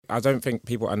I don't think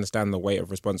people understand the weight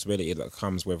of responsibility that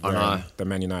comes with wearing the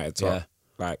Man United top. Yeah.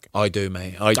 Like I do,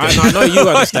 mate. I do. I know you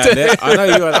understand it. I know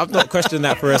you. I'm not questioning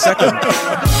that for a second.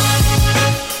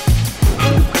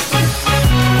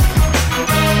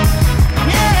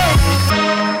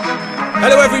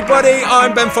 Hello everybody,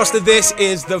 I'm Ben Foster, this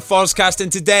is the Fozcast,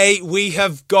 and today we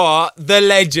have got the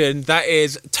legend that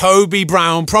is Toby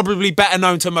Brown, probably better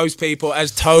known to most people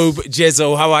as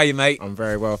TBJZL. How are you, mate? I'm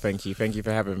very well, thank you. Thank you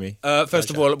for having me.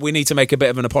 First of all, we need to make a bit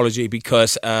of an apology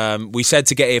because we said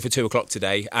to get here for 2 o'clock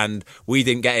today and we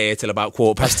didn't get here till about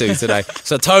 2:15 today.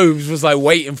 So Tobes was like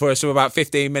waiting for us for about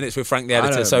 15 minutes with Frank the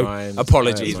editor, so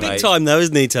apologies, He's mate. big time though,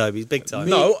 isn't he, Toby? He's big time.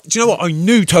 No, do you know what? I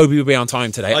knew Toby would be on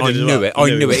time today. I knew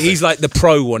it. He's like the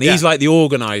pro one. He's like the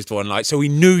organised one. Like, so we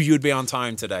knew you'd be on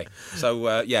time today.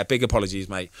 So yeah, big apologies,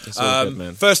 mate. It's all good,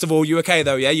 man. First of all, you okay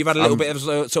though? Yeah, you've had a little bit of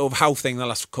sort of health thing the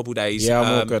last couple of days. Yeah,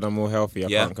 I'm all good. I'm all healthy. I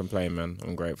can't complain, man.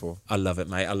 I'm grateful. I love it,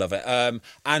 mate. I love it.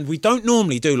 And we don't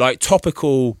normally do like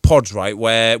topical pods, right,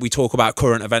 where we talk about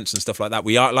current events and stuff like that.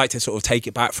 We like to sort of take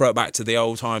it back, throw it back to the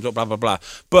old times, blah blah blah.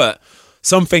 But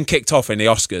something kicked off in the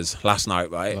Oscars last night,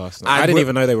 right? I didn't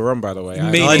even know they were on, by the way.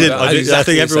 I did. I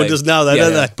think everyone does now, though,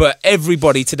 don't they? But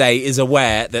everybody today is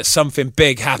aware that something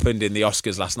big happened in the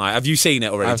Oscars last night. Have you seen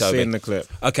it already, Toby? I've seen the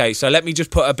clip. Okay, so let me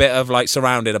just put a bit of like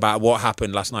surrounded about what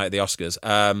happened last night at the Oscars.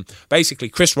 Basically,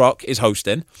 Chris Rock is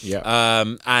hosting. Yeah.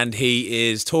 And he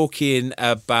is talking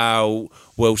about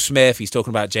Will Smith, he's talking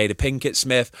about Jada Pinkett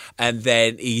Smith, and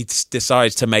then he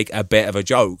decides to make a bit of a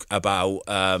joke about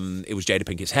it was Jada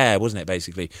Pinkett's hair, wasn't it,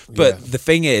 basically? But the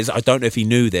thing is, I don't know if he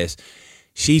knew this,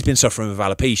 she's been suffering with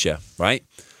alopecia, right?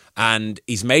 And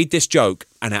he's made this joke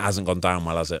and it hasn't gone down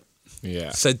well, has it?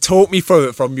 Yeah. So talk me through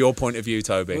it from your point of view,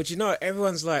 Toby. Well, you know,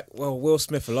 everyone's like, well, Will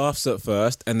Smith laughs at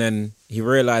first and then he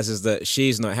realises that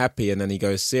she's not happy and then he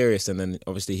goes serious and then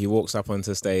obviously he walks up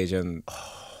onto stage and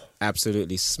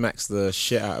absolutely smacks the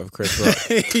shit out of Chris Rock.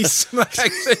 He smacks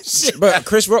the shit. But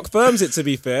Chris Rock firms it, to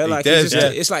be fair. He like does,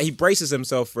 it's like he braces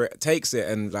himself for it, takes it,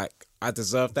 and like, I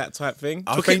deserve that type thing.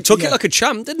 Took it like a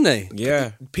champ, didn't he?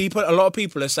 Yeah. A lot of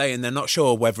people are saying they're not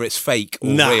sure whether it's fake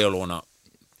or real or not.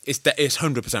 It's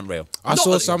 100% real. I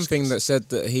saw something that said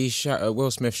that Will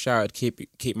Smith shouted,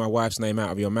 "Keep my wife's name out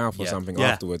of your mouth" or something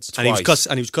afterwards. And he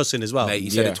was cussing as well. Mate,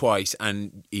 he said it twice,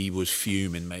 and he was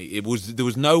fuming, mate. There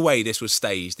was no way this was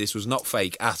staged. This was not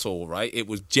fake at all, right? It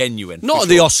was genuine. Not at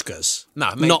the Oscars.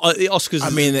 Nah, mate. Not at the Oscars. I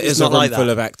mean, it is not a room like full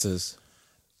that. of actors.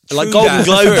 Like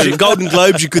Golden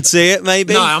Globes, you could see it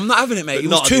maybe. No, I'm not having it, mate. It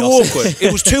was too awkward. It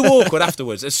was too awkward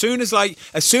afterwards. As soon as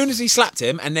he slapped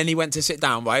him and then he went to sit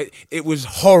down, right? It was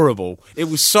horrible. It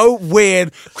was so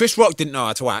weird. Chris Rock didn't know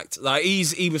how to act. Like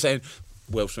he was saying,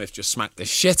 Will Smith just smacked the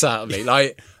shit out of me.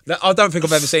 Like, I don't think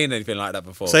I've ever seen anything like that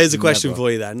before. So here's a question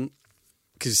for you then,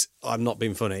 because I'm not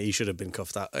being funny. He should have been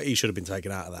cuffed out. He should have been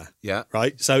taken out of there. Yeah.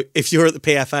 Right. So if you're at the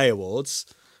PFA Awards,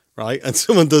 right, and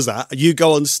someone does that, you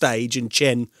go on stage and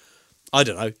chin, I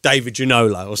don't know, David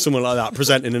Ginola or someone like that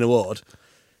presenting an award.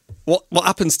 What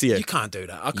happens to you? You can't do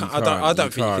that. I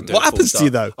don't think you can do it. What happens to you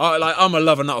though? I'm a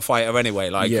lover, not a fighter, anyway.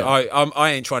 Like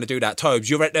I ain't trying to do that. Tobes,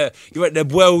 you're at the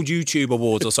World YouTube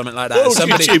Awards or something like that.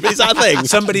 YouTube, is that a thing?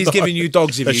 Somebody's giving you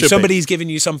dogs reviews. Somebody's giving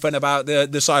you something about the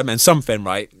Sidemen. Something,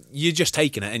 right? You're just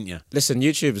taking it, ain't you? Listen,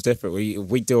 YouTube's different.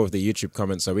 We deal with the YouTube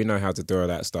comments, so we know how to do all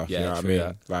that stuff. Yeah, you know what I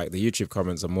mean? Like the YouTube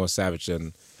comments are more savage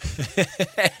than.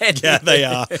 Yeah, they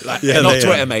are. Not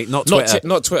Twitter, mate. Not Twitter.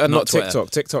 Not Twitter. Not Twitter.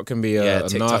 TikTok. TikTok can be a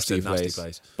nasty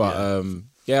place. But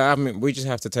I mean, we just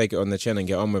have to take it on the chin and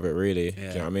get on with it. Really, do you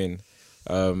know what I mean?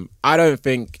 I don't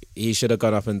think he should have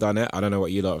gone up and done it. I don't know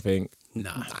what you lot think.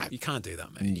 Nah, you can't do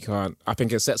that, mate. You can't. I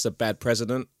think it sets a bad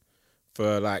precedent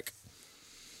for like.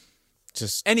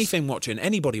 Just anybody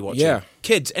watching,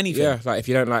 kids, anything. Yeah, like if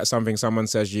you don't like something someone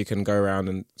says, you can go around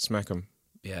and smack them.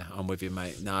 Yeah, I'm with you,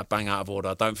 mate. Nah, bang out of order.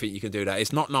 I don't think you can do that.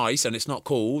 It's not nice and it's not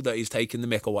cool that he's taking the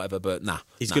mick or whatever, but nah.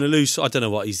 He's going to lose. I don't know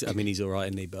what he's... I mean, he's all right,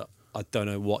 isn't he? But I don't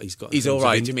know what he's got. He's all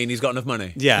right? Do you mean he's got enough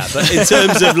money? Yeah, but in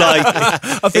terms of like...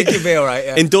 I think he'd be all right,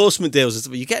 yeah. Endorsement deals, and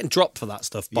stuff, you're getting dropped for that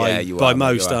stuff by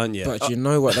most, aren't you? But you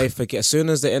know what? They forget. As soon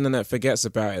as the internet forgets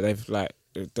about it,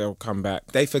 they'll come back.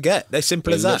 They forget. They're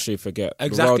simple as that. They literally forget.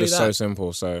 Exactly. The world is so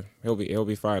simple, so he'll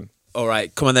be fine. All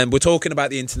right, come on then. We're talking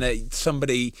about the internet.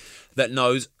 Somebody that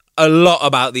knows a lot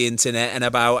about the internet and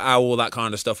about how all that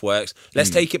kind of stuff works. Let's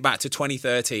take it back to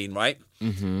 2013, right?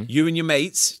 Mm-hmm. You and your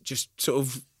mates just sort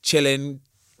of chilling,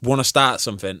 want to start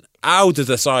something. How does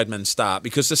the Sidemen start?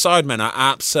 Because the Sidemen are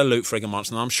absolute friggin'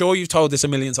 monsters. And I'm sure you've told this a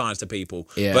million times to people.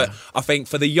 Yeah. But I think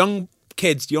for the young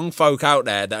kids, young folk out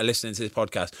there that are listening to this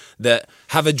podcast that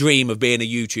have a dream of being a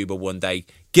YouTuber one day,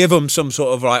 give them some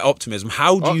sort of like optimism.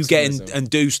 How do you get in Optimism. and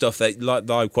do stuff that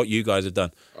like what you guys have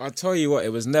done? I'll tell you what, it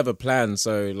was never planned.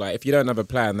 So, like, if you don't have a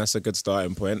plan, that's a good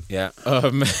starting point. Yeah.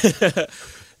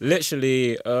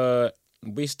 Literally,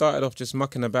 we started off just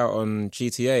mucking about on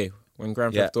GTA. When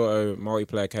Grand Theft Auto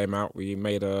multiplayer came out, we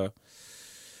made a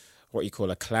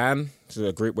clan, so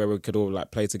a group where we could all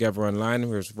like play together online.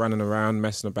 We was running around,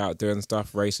 messing about, doing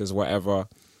stuff, races, whatever,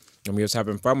 and we was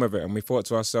having fun with it. And we thought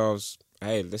to ourselves,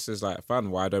 hey, this is like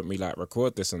fun. Why don't we like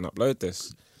record this and upload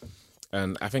this?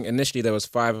 And I think initially there was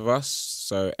 5 of us,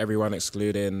 so everyone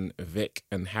excluding Vic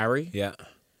and Harry. Yeah.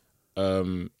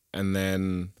 And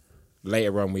then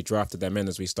later on we drafted them in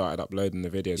as we started uploading the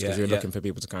videos because we were looking for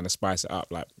people to kind of spice it up,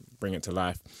 like bring it to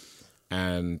life.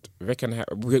 And Vic and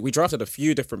Harry, we drafted a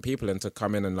few different people in to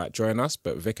come in and like join us,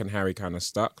 but Vic and Harry kind of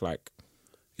stuck, like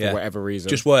for whatever reason.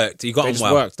 Just worked. You got They on just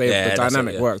well. worked. The That's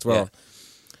dynamic it, worked well. Yeah.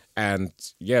 And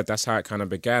that's how it kind of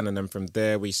began. And then from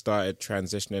there we started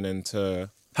transitioning into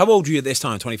How old were you at this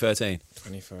time? 2013.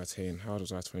 2013. How old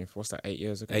was I? 24. What's that? 8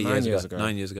 years ago. 9 years ago.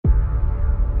 9 years ago.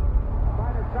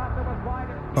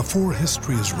 Before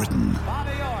history is written,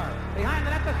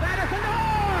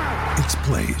 it's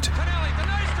played.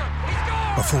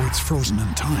 Before it's frozen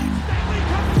in time,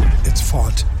 it's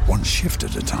fought one shift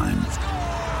at a time.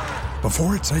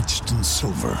 Before it's etched in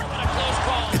silver,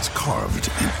 it's carved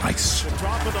in ice.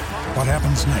 What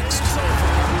happens next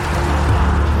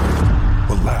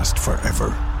will last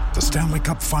forever. The Stanley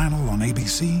Cup Final on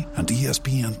ABC and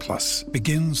ESPN Plus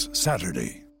begins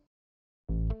Saturday.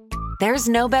 There's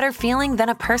no better feeling than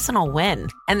a personal win,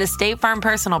 and the State Farm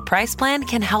Personal Price Plan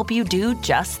can help you do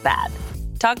just that.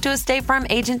 Talk to a State Farm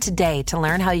agent today to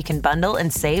learn how you can bundle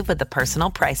and save with the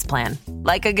Personal Price Plan.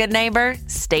 Like a good neighbor,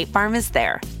 State Farm is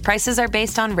there. Prices are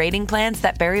based on rating plans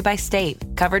that vary by state.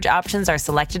 Coverage options are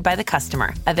selected by the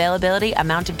customer. Availability,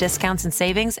 amount of discounts and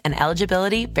savings, and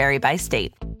eligibility vary by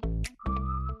state.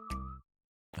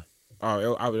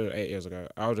 Oh, I would have 8 years ago.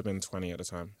 I would have been 20 at the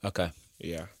time. Okay.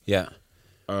 Yeah. Yeah.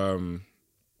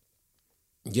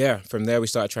 From there we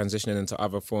started transitioning into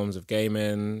other forms of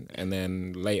gaming, and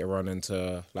then later on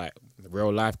into like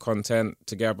real life content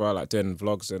together, like doing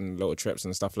vlogs and little trips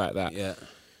and stuff like that. Yeah.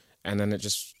 And then it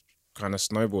just kind of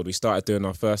snowballed. We started doing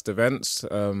our first events.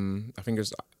 I think it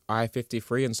was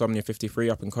I-53, Insomnia 53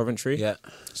 up in Coventry. Yeah.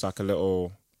 It's like a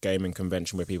little gaming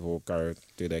convention where people go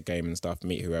do their gaming stuff,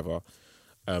 meet whoever.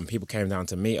 People came down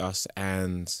to meet us,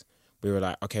 and we were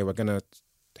like, okay, we're going to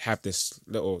have this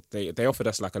little, they offered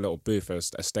us like a little booth, a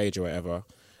stage or whatever,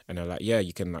 and they're like, yeah,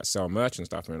 you can like sell merch and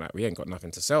stuff, and we're like, we ain't got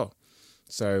nothing to sell.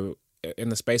 So in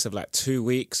the space of like 2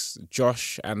 weeks,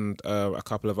 Josh and a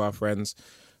couple of our friends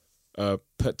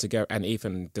put together, and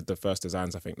Ethan did the first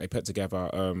designs, I think. They put together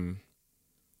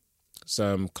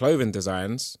some clothing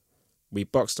designs. We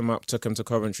boxed them up, took them to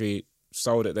Coventry,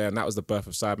 sold it there, and that was the birth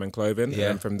of SIDEMEN clothing.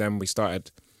 Yeah. And from then we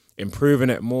started improving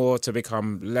it more to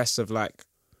become less of like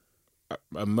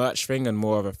a merch thing and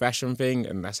more of a fashion thing,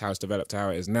 and that's how it's developed to how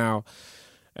it is now.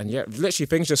 And yeah, literally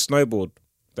things just snowballed.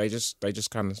 They just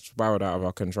kind of spiraled out of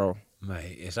our control.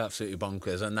 Mate, it's absolutely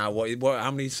bonkers. And now, what?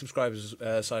 How many subscribers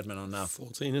SIDEMEN on now?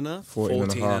 14 and a half.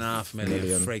 14.5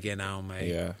 million. Friggin' hell, mate.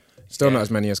 Yeah. Still not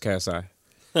as many as KSI.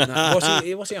 No,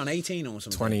 what's he on, 18 or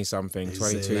something? 20 something,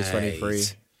 22, Mate. 23.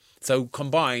 So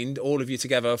combined, all of you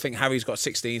together, I think Harry's got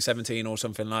 16, 17 or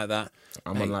something like that.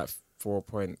 I'm Mate. on like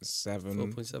 4.7.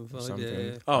 4.75, something.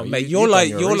 yeah. Oh, Oh, mate, you've done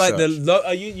your you're like the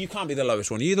research. you can't be the lowest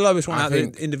one. Are you the lowest one I out of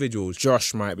think the individuals?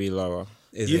 Josh might be lower.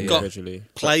 You've got individually.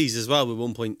 plays as well with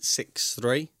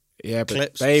 1.63. Yeah, but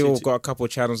clips. they all got a couple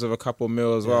of channels with a couple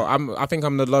mil as well. I think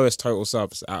I'm the lowest total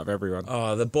subs out of everyone.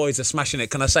 Oh, the boys are smashing it.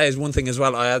 Can I say as one thing as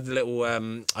well? I did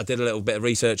a little bit of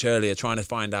research earlier trying to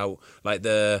find out like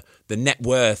the net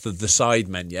worth of the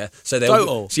SIDEMEN. Yeah, so they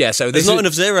Total. Yeah, so There's not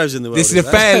enough zeros in the world. This is a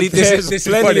there? fairly There's this is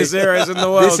plenty funny. of zeros in the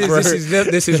world, bro.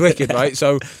 This is wicked, right?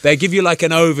 So they give you like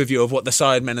an overview of what the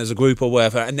SIDEMEN as a group are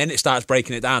worth, and then it starts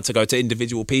breaking it down to go to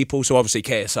individual people. So obviously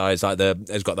KSI is like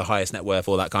has got the highest net worth,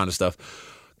 all that kind of stuff.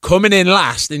 Coming in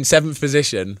last in 7th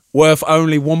position, worth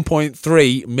only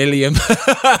 1.3 million.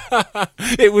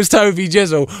 It was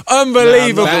TBJZL.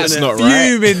 Unbelievable. That's not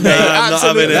right. Fuming, mate.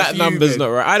 Absolutely That number's not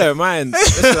right. I don't mind.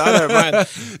 Listen, I don't mind.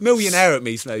 Millionaire at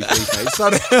me, please, mate.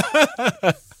 Sorry.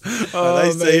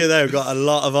 They say they've got a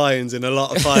lot of irons in a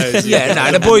lot of fires. Yeah,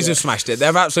 no, the boys have smashed it.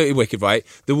 They're absolutely wicked, right?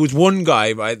 There was one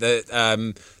guy, right,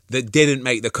 that didn't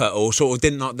make the cut, or sort of he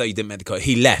didn't make the cut.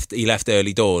 He left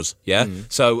early doors, yeah?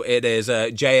 So it is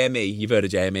JME. You've heard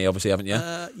of JME, obviously, haven't you?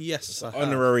 Yes. I have.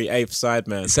 Honorary 8th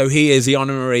SIDEMEN. So he is the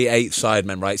honorary 8th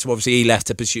SIDEMEN, right? So obviously he left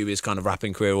to pursue his kind of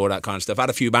rapping career, all that kind of stuff.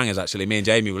 Had a few bangers, actually. Me and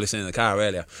Jamie were listening in the car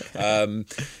earlier.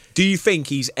 Do you think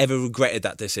he's ever regretted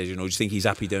that decision, or do you think he's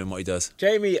happy doing what he does?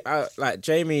 Jamie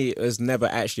is never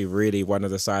actually really one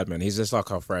of the sidemen. He's just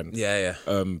like our friend. Yeah.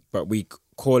 But we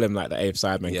call him like the 8th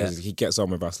sideman because Yeah. he gets on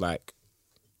with us like,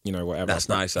 whatever. That's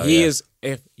But nice, though, he yeah. is.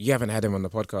 If you haven't had him on the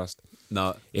podcast,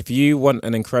 No. if you want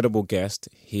an incredible guest,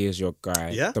 he is your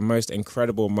guy. Yeah. The most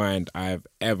incredible mind I've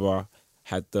ever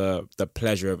had the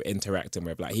pleasure of interacting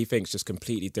with. Like, he thinks just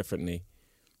completely differently.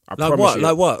 I Like promise what? you.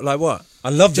 Like what? I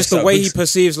love Just this the way he stuff.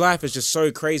 perceives life is just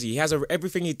so crazy. He has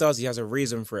everything he does, he has a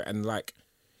reason for it, and like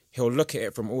he'll look at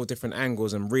it from all different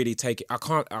angles and really take it. I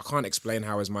can't explain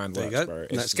how his mind There you works, go. bro.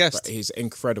 Next guest. He's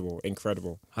incredible.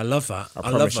 I love that. I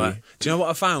love promise that. you. Do you know what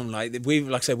I found? Like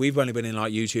I said, we've only been in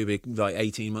like YouTube like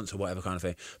 18 months or whatever kind of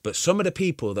thing. But some of the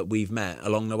people that we've met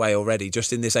along the way already,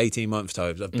 just in this 18 months,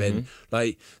 Tobes, have been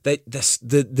like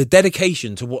the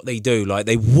dedication to what they do. Like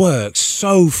they work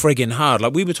so frigging hard.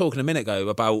 Like we were talking a minute ago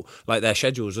about like their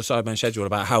schedules, the Sidemen schedule,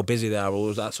 about how busy they are,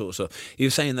 all that sort of stuff. He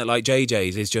was saying that like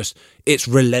JJ's is just it's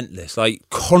relentless, like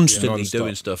constantly non-stop.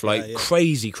 doing stuff, like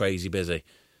crazy busy.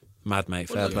 Mad mate,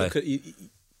 fair play. Look at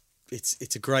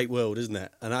it's a great world, isn't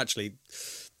it? And actually,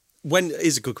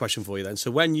 is a good question for you then.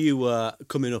 So when you were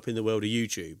coming up in the world of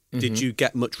YouTube, did you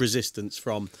get much resistance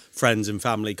from friends and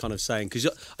family kind of saying, because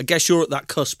I guess you're at that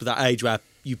cusp of that age where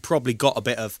you probably got a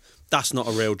bit of, that's not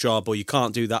a real job, or you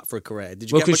can't do that for a career.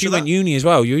 Did you get much Because you of went that? uni as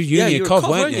well. You were uni you at were a COV, COV,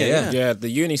 weren't you? yeah. Yeah, the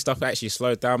uni stuff actually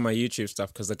slowed down my YouTube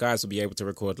stuff because the guys would be able to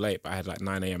record late, but I had like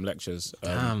 9 a.m. lectures.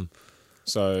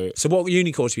 So what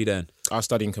uni course were you doing? I was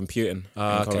studying computing in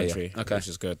okay, Coventry, yeah. Okay. which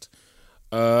is good.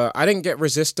 I didn't get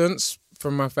resistance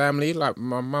from my family. Like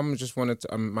my mum just wanted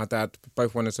to, my dad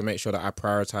both wanted to make sure that I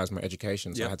prioritized my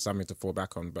education, so I had something to fall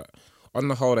back on. But on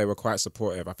the whole, they were quite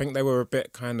supportive. I think they were a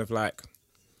bit kind of like,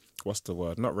 what's the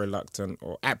word? Not reluctant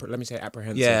or let me say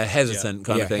apprehensive. Yeah, hesitant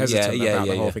kind of thing. Hesitant Yeah, about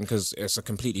the whole yeah. thing because it's a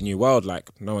completely new world. Like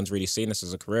no one's really seen this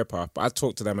as a career path. But I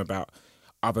talked to them about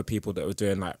other people that were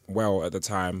doing like well at the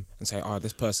time and say, oh,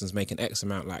 this person's making X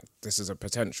amount. Like this is a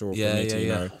potential for me to, you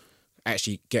know,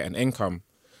 actually get an income.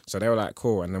 So they were like,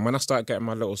 cool. And then when I started getting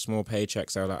my little small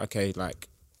paychecks, they were like, okay, like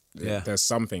there's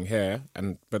something here.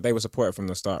 But they were supportive from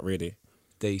the start, really.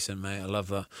 Decent, mate. I love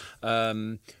that.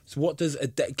 So what does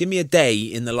give me a day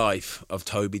in the life of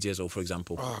TBJZL, for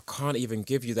example? Oh, I can't even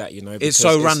give you that, you know. It's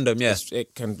so random, yeah.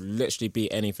 It can literally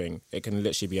be anything.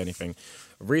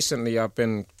 Recently, I've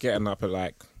been getting up at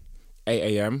like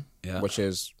 8 a.m., which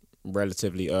is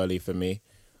relatively early for me.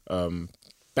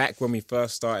 Back when we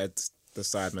first started the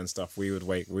Sidemen stuff, we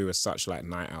were such like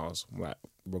night owls. Like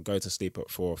we'll go to sleep at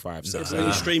 4 or 5, 6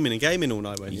 You're streaming and gaming all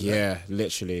night, weren't you? Yeah,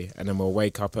 literally. And then we'll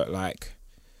wake up at like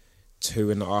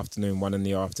 2 in the afternoon, 1 in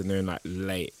the afternoon, like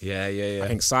late. Yeah. I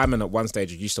think Simon at one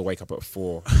stage used to wake up at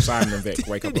 4. Simon and Vic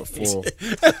wake up at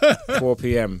 4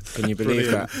 p.m. Can you believe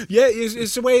that? Yeah,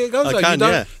 it's the way it goes.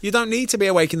 I You don't need to be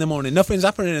awake in the morning. Nothing's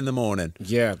happening in the morning.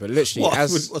 Yeah, but literally, What?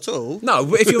 as At all?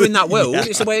 No, if you're in that world,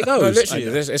 it's the way it goes. no, literally,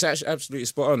 it's actually absolutely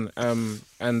spot on.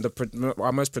 And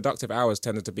our most productive hours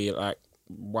tended to be at like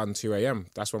 1, 2 a.m.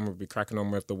 That's when we'd be cracking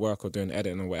on with the work or doing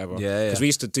editing or whatever. Yeah. Because we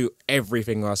used to do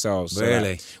everything ourselves. So,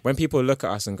 Really? like, when people look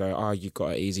at us and go, oh, you've got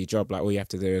an easy job, like all you have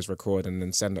to do is record and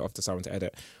then send it off to someone to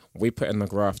edit. We put in the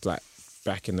graft like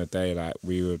back in the day, like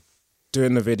we were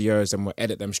doing the videos and we'll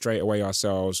edit them straight away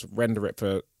ourselves, render it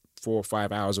for 4 or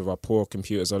 5 hours with our poor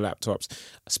computers or laptops,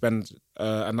 spend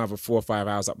another 4 or 5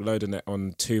 hours uploading it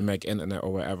on 2 meg internet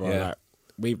or whatever. Yeah. Like,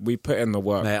 we put in the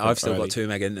work. Mate, I've still early. got 2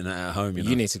 meg internet at home. You know?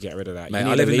 You need to get rid of that. Mate, You I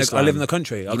need live a in lease the I live in line. the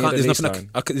country. I You can't. need a There's lease line.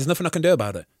 there's nothing I can do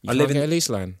about it. You can't get a lease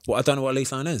line. Well, I don't know what a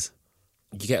lease line is.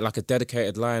 You get like a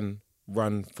dedicated line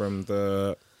run from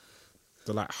the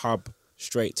like hub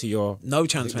straight to your. No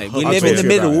chance, mate. I'll We live talk in to the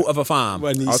you about middle it. of a farm.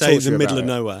 When you I'll say talk to the you middle about of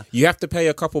it. nowhere. You have to pay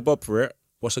a couple bob for it.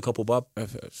 What's a couple, Bob?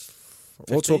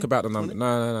 We'll talk about the number. No.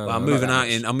 Well, I'm not moving that out much.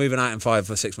 in. I'm moving out in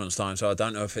 5 or 6 months' time, so I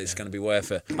don't know if it's going to be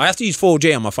worth it. I have to use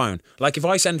 4G on my phone. Like if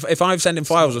I'm sending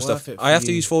files or not stuff, worth it for I have to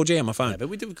you. use 4G on my phone. Yeah, but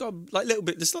we've got like a little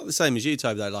bit. It's not the same as you,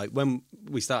 Toby, though. Like when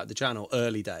we started the channel,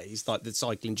 early days, like the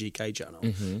cycling GK channel.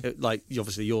 It, like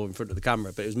obviously you're in front of the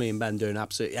camera, but it was me and Ben doing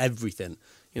absolutely everything.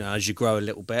 You know, as you grow a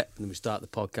little bit, and then we start the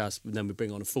podcast, and then we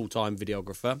bring on a full-time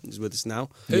videographer. He's with us now.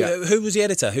 Who was the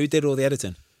editor? Who did all the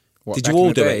editing? What, Did back you in all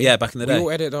the do day? it? Yeah, back in the day. We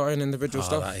all edit our own individual Oh,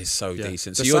 stuff. that is so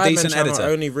decent. The So you're a Sidemen decent channel editor.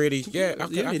 only really, yeah, I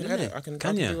can isn't edit. it? I can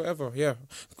Can you? do whatever. Yeah,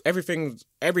 everything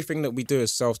that we do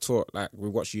is self-taught. Like we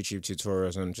watch YouTube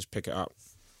tutorials and just pick it up.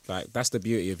 Like that's the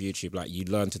beauty of YouTube. Like you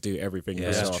learn to do everything Yeah,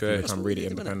 that's yourself. true. You become really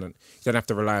independent. You don't have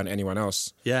to rely on anyone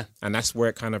else. Yeah. And that's where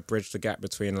it kind of bridged the gap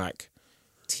between like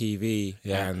TV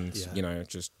and Yeah. you know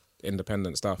just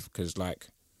independent stuff. Because like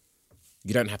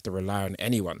you don't have to rely on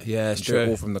anyone. Yeah, it's You do it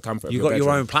true. all from the comfort of You've your got your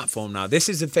bedroom. own platform now. This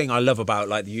is the thing I love about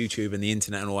like the YouTube and the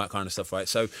internet and all that kind of stuff, right?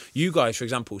 So you guys, for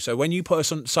example, so when you put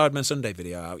a Sidemen Sunday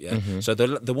video out, yeah. So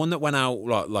the one that went out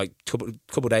like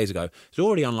couple days ago, it's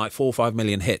already on like 4 or 5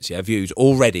 million hits, yeah, views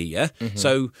already, yeah.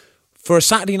 So for a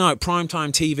Saturday night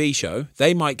primetime TV show,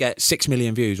 they might get 6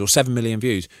 million views or 7 million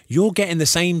views. You're getting the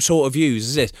same sort of views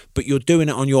as this, but you're doing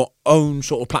it on your own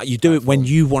sort of platform. You do it when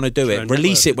you want to do it.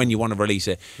 Release it when you want to release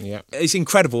it. Yeah. It's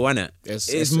incredible, isn't it?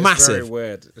 It's massive. It's very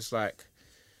weird. It's like,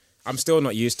 I'm still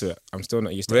not used to it. I'm still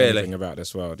not used to Really? anything about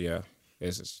this world, yeah.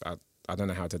 I don't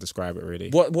know how to describe it, really.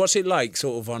 What's it like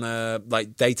sort of on a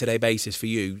like day-to-day basis for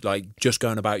you, like just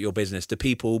going about your business? Do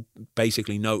people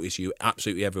basically notice you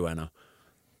absolutely everywhere now?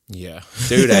 Yeah.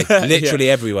 Do they? Literally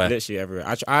everywhere. Literally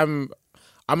everywhere. I'm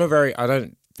a very, I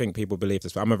don't think people believe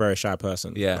this, but I'm a very shy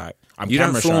person. Yeah. Like, I'm you don't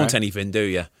camera flaunt shy. anything, do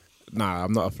you? Nah,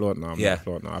 I'm not a flaunt now. I'm Yeah. not a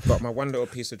flaunt now. I've got my one little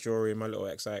piece of jewelry, my little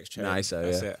XIX chain. Nice,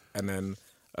 That's yeah. it. And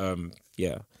then,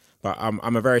 yeah. But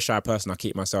I'm a very shy person. I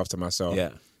keep myself to myself.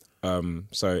 Yeah.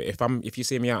 So if you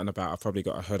see me out and about, I've probably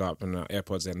got a hood up and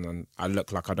AirPods in, and I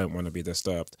look like I don't want to be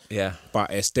disturbed. Yeah. But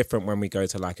it's different when we go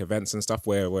to like events and stuff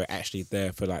where we're actually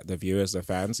there for like the viewers, the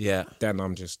fans. Yeah. Then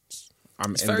It's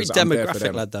very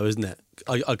demographic, lad, though, isn't it?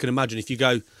 I can imagine if you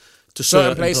go to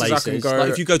certain places, I can go.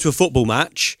 like if you go to a football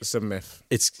match, It's a myth.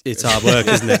 it's hard work,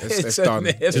 isn't it? It's done.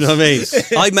 Do you know what I mean?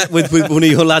 I met with one of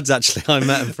your lads, actually. I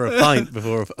met him for a pint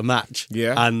before a match.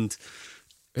 Yeah. And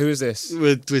Who is this?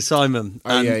 with Simon.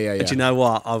 Oh, and, yeah. And do you know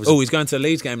what? I was. Oh, he's going to the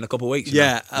Leeds game in a couple of weeks. you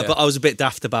yeah, know? but I was a bit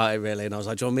daft about it, really. And I was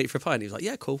like, do you want to meet for a pint? He was like,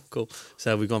 yeah, cool.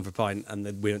 So we've gone for a pint, and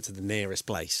then we went to the nearest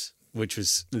place, which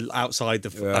was outside the.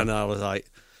 Yeah. And I was like,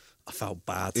 I felt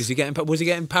bad. Was he getting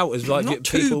pouters? Like Not people,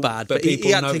 too bad, but people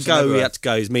he had to noticing go. everywhere? He had to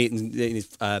go. His meeting, his,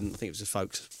 I think it was his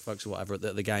folks or whatever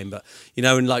at the game. But you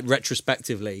know, and like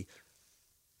retrospectively,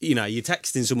 you know, you're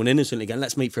texting someone innocently, going,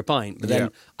 "Let's meet for a pint," but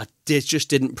then I just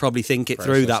didn't probably think it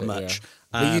through that much.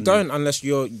 But you don't unless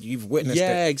you've witnessed it.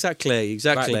 Yeah, exactly.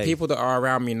 Like the people that are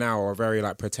around me now are very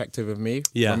like protective of me.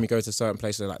 Yeah. When we go to certain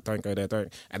places, they're like, don't go there,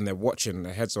 don't. And they're watching,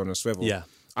 their heads on a swivel. Yeah.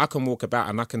 I can walk about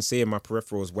and I can see in my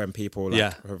peripherals when people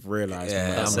have realised.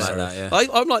 Yeah, I'm like that. Yeah.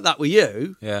 I'm like that with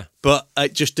you. Yeah. But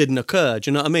it just didn't occur. Do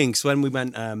you know what I mean? Because when we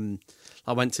went,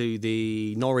 I went to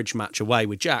the Norwich match away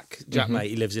with Jack. Jack, mate,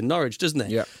 he lives in Norwich, doesn't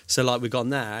he? Yeah. So like we've gone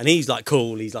there, and he's like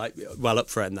cool. He's like well up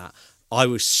for it and that. I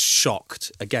was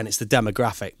shocked. Again, it's the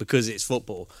demographic because it's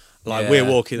football. Like we're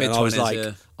walking, and I was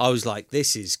Mid-20s, like,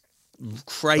 this is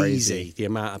crazy. The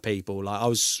amount of people. Like I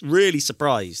was really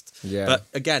surprised. Yeah. But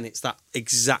again, it's that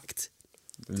exact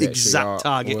Literally our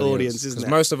target audience, isn't Because it?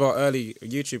 most of our early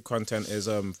YouTube content is,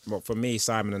 for me,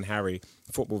 Simon and Harry,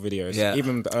 football videos. Yeah.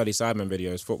 Even the early Simon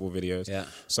videos, football videos. Yeah.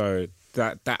 So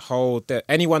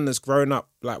anyone that's grown up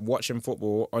like watching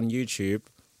football on YouTube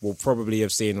will probably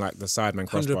have seen like the Sidemen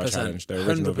Crossbar 100%, Challenge, the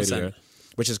original 100%. video,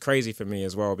 which is crazy for me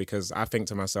as well because I think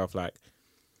to myself like,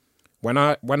 when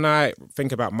I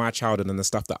think about my childhood and the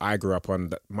stuff that I grew up on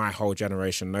that my whole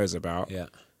generation knows about,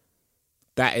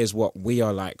 that is what we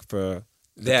are like for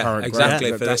the current exactly.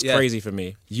 growth. That's crazy for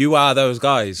me. You are those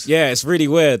guys. Yeah, it's really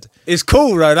weird. It's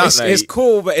cool, right? It's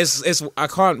cool, but it's I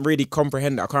can't really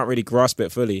comprehend it. I can't really grasp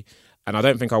it fully, and I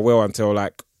don't think I will until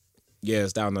like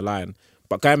years down the line.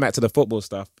 But going back to the football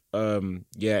stuff,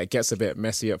 it gets a bit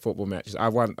messy at football matches. I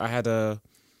had a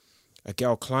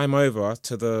girl climb over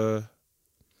to the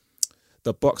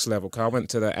box level. Cause I went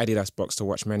to the Adidas box to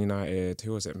watch Man United.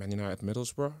 Who was it? Man United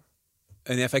Middlesbrough.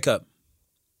 In the FA Cup.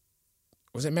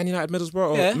 Was it Man United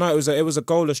Middlesbrough? Yeah. No, it was a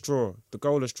goalless draw. The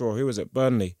goalless draw. Who was it?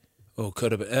 Burnley. Oh,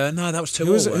 could have been. No, that was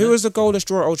 2-2. Who was the goalless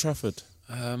draw at Old Trafford?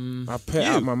 I put it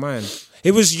out of my mind.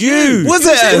 It was you. Was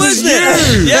it? It was you.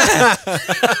 Yeah.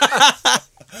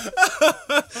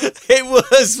 It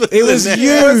was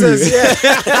you.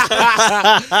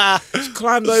 She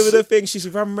climbed over the thing. She's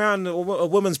run around. A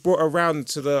woman's brought her around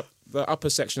to the upper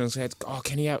section and said, "Oh,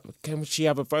 can she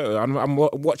have a photo?" I'm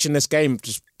watching this game.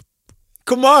 Just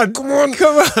come on.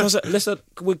 I was like, listen,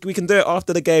 we can do it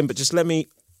after the game, but just let me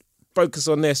focus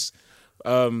on this.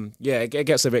 It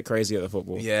gets a bit crazy at the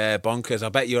football. Yeah, bonkers. I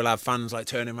bet you'll have fans like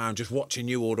turning around just watching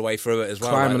you all the way through it as well.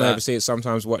 Climbing like over seats,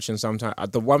 sometimes watching, sometimes.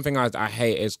 The one thing I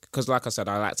hate is, because like I said,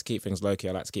 I like to keep things low-key,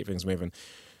 I like to keep things moving.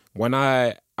 When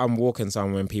I'm walking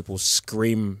somewhere and people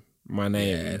scream my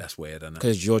name. Yeah, that's weird, isn't it?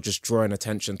 Because you're just drawing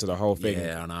attention to the whole thing.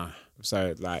 Yeah, I know.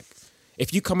 So, like,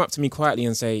 if you come up to me quietly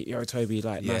and say, "Yo, Toby,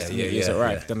 like, nice to meet you," is it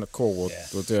right? Then cool, we'll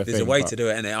do a thing. There's a way to do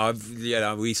it,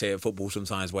 innit? We see it at football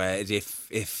sometimes where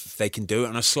if they can do it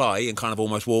on a sly and kind of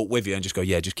almost walk with you and just go,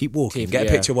 just keep walking, get a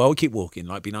picture while we keep walking,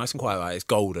 like be nice and quiet, like it's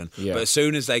golden. Yeah. But as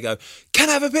soon as they go, "Can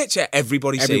I have a picture?"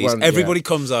 Everybody sees, everybody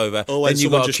comes over, or when then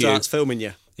someone just starts filming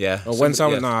you. Yeah. Or when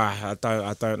someone, I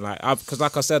don't like, because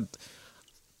like I said,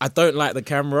 I don't like the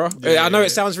camera. I know it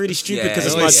sounds really stupid because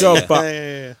it's my job,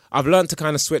 but I've learned to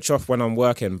kind of switch off when I'm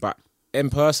working. But in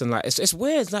person, like it's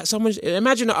weird. Like someone,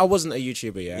 imagine that I wasn't a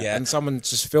YouTuber, and someone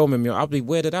just filming me, I'd be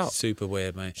weirded out. Super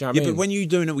weird, mate. Do you know what I mean? But when you're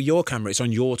doing it with your camera, it's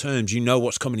on your terms. You know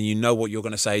what's coming, and you know what you're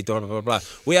going to say. Blah blah blah blah.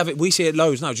 We see it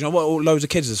loads now. Do you know what loads of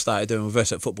kids have started doing with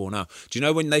us at football now? Do you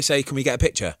know when they say, "Can we get a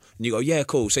picture?" And you go, "Yeah,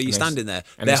 cool." So you're standing there.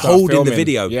 And they're holding the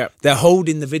video. Yep. They're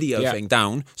holding the video thing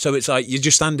down. So it's like you're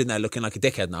just standing there looking like a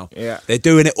dickhead now. Yeah. They're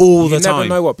doing it all the time. You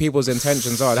never know what people's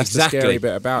intentions are. That's the scary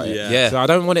bit about it. Yeah. So I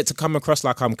don't want it to come across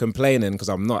like I'm complaining because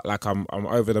I'm not. Like I'm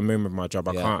over the moon with my job.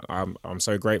 I can't. I'm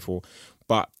so grateful,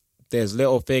 but there's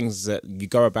little things that you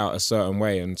go about a certain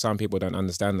way, and some people don't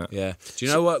understand that. Yeah. Do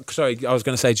you know what? Sorry, I was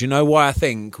going to say. Do you know why I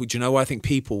think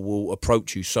people will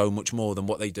approach you so much more than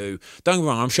what they do? Don't get me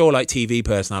wrong. I'm sure like TV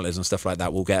personalities and stuff like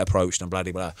that will get approached and blah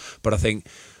blah blah. But I think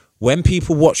when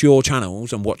people watch your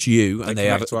channels and watch you, and they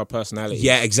have to our personality.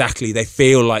 Yeah, exactly. They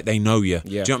feel like they know you.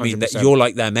 Yeah, do you know what I mean? That you're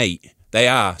like their mate. They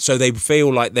are. So they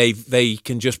feel like they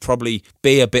can just probably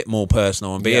be a bit more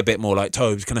personal and be a bit more like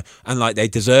Tobes, and like they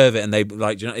deserve it, and they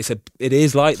like, you know, it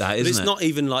is like that, isn't it? But it's not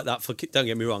even like that for, don't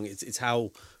get me wrong, it's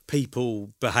how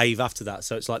people behave after that.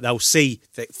 So it's like they'll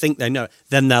think they know,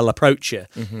 then they'll approach you.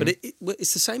 Mm-hmm. But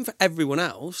it's the same for everyone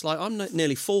else. Like I'm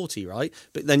nearly 40, right?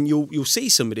 But then you'll see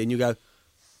somebody and you go,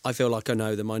 I feel like I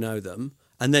know them.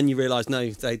 And then you realise, no,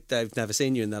 they've never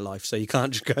seen you in their life, so you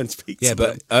can't just go and speak to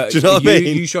them. Do you know what I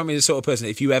mean? You strike me as the sort of person,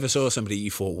 if you ever saw somebody you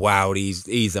thought, wow, he's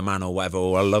the man or whatever,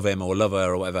 or I love him or love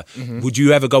her or whatever, would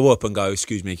you ever go up and go,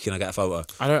 excuse me, can I get a photo?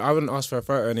 I wouldn't ask for a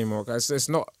photo anymore, because it's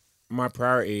not my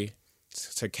priority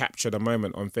to capture the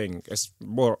moment on thing. It's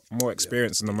more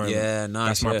experience in the moment. Yeah,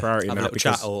 nice. That's my priority now. Have a little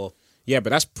chat or... Yeah, but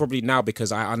that's probably now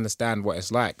because I understand what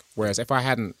it's like. Whereas if I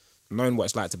hadn't known what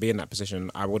it's like to be in that position,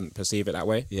 I wouldn't perceive it that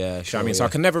way. Yeah, sure. I mean, so I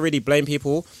can never really blame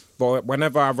people, but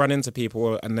whenever I run into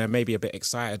people and they're maybe a bit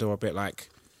excited or a bit like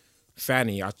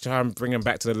fanny, I try and bring them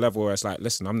back to the level where it's like,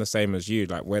 listen, I'm the same as you.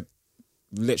 Like, we're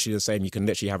literally the same. You can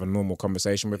literally have a normal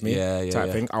conversation with me,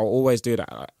 type thing. I'll always do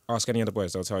that. Ask any of the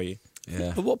boys, they'll tell you.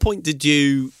 Yeah. At what point did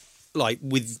you, like,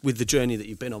 with the journey that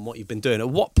you've been on, what you've been doing, at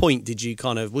what point did you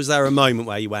kind of, was there a moment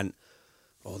where you went,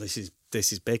 oh, this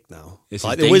is big now?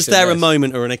 Like, was there a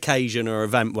moment or an occasion or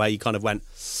event where you kind of went,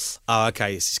 oh,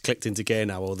 okay, this is clicked into gear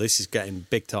now, or this is getting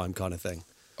big time kind of thing?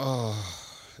 Oh,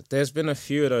 there's been a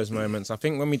few of those moments. I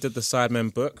think when we did the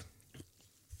SIDEMEN book,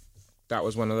 that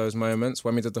was one of those moments.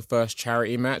 When we did the first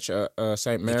charity match at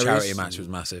St. Mary's. The charity match was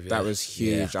massive. That was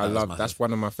huge. That's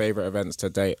one of my favourite events to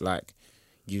date. Like,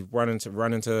 you run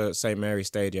into St. Mary's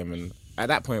Stadium, and at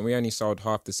that point we only sold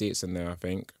half the seats in there, I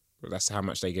think. That's how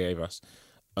much they gave us.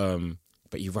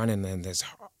 But you run in there and there's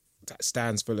that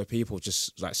stands full of people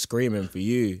just like screaming for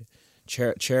you,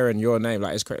 cheering your name.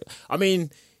 Like, it's crazy. I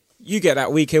mean, you get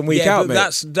that week in, week out, mate.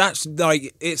 That's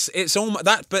like it's almost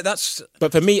that, but that's.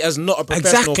 But for me, as not a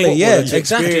professional footballer,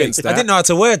 exactly. I didn't know how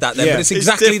to word that then, but it's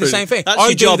exactly the same thing. That's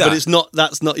your job, but it's not.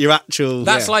 That's not your actual.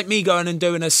 That's like me going and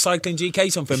doing a cycling GK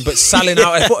something, but selling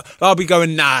out. I'll be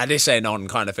going, nah, this ain't on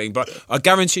kind of thing. But I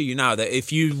guarantee you now that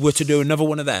if you were to do another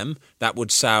one of them, that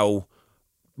would sell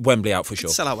Wembley out for sure.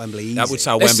 Sell out Wembley easy. That would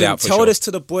sell Wembley out for sure. Tell this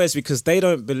to the boys because they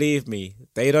don't believe me.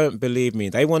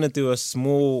 They want to do a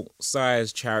small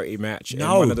size charity match in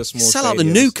one of the small sell stadiums. out the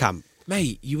new camp.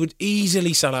 Mate, you would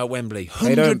easily sell out Wembley. 100%.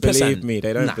 They don't believe me.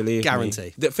 They don't believe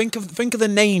guarantee. me. Think of the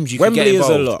names you Wembley could get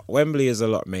involved. is a lot. Wembley is a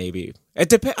lot, maybe. It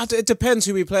depends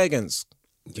who we play against.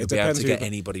 You'll be able to get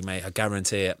anybody, mate. I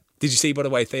guarantee it. Did you see, by the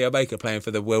way, Theo Baker playing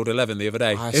for the World 11 the other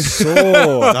day? I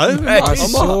saw. I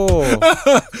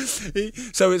saw.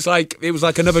 So it was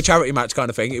like another charity match kind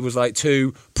of thing. It was like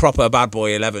two proper bad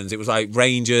boy 11s. It was like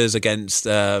Rangers against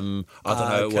I don't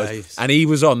know who it was. And he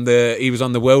was on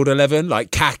the World 11,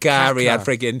 like Kaka. He had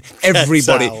friggin'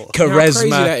 everybody. Charisma. You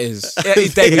know how crazy that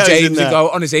is. David James. You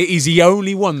go, honestly, he's the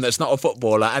only one that's not a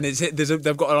footballer, and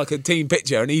they've got like a team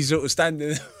picture, and he's sort of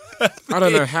standing. I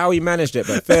don't know how he managed it,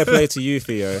 but fair play to you,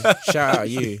 Theo. Shout out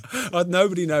you.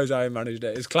 Nobody knows how he managed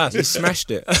it. It's class. He smashed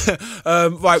it.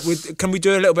 Right, can we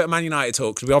do a little bit of Man United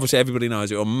talk? Because obviously everybody knows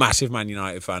you're a massive Man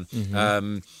United fan.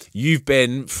 Mm-hmm. You've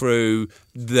been through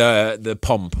the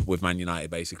pomp with Man United,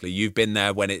 basically. You've been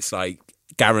there when it's like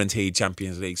guaranteed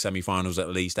Champions League semi-finals at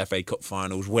least, FA Cup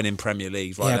finals, winning Premier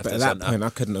Leagues right left but at and that centre. point, I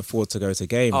couldn't afford to go to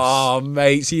games. Oh,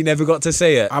 mate, so you never got to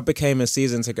see it? I became a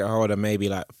season ticket holder maybe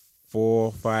like 4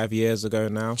 or 5 years ago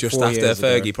now. Just 4 after years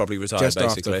Fergie ago. probably retired, Just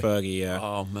basically. after Fergie, yeah.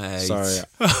 Oh, mate. So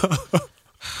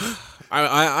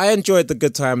I enjoyed the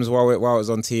good times while it was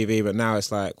on TV, but now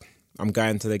it's like I'm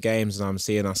going to the games and I'm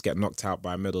seeing us get knocked out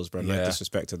by Middlesbrough. No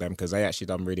disrespect to them because they actually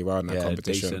done really well in that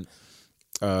competition.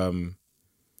 Decent.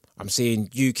 I'm seeing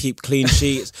you keep clean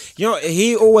sheets. You know,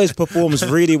 he always performs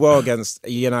really well against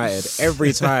United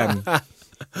every time.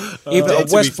 Even at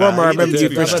West Brom, I remember you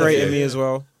frustrating me as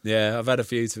well. Yeah, I've had a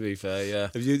few, to be fair, yeah.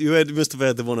 You must have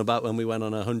heard the one about when we went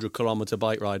on a 100-kilometre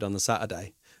bike ride on the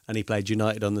Saturday and he played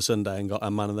United on the Sunday and got a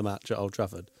man of the match at Old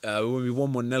Trafford. When we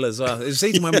won 1-0 as well. It was the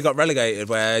season when we got relegated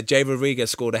where Jay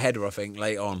Rodriguez scored a header, I think,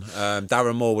 late on.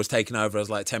 Darren Moore was taken over as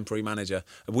like temporary manager.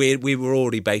 We were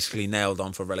already basically nailed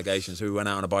on for relegation, so we went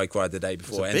out on a bike ride the day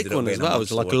before. It was a big one as well. It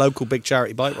was like a local big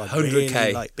charity bike ride. 100k.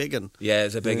 Really, like big one. Yeah,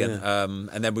 it's a big one.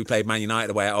 And then we played Man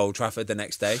United away at Old Trafford the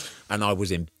next day, and I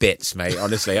was in bits, mate.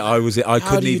 Honestly, I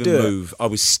couldn't even move. I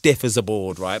was stiff as a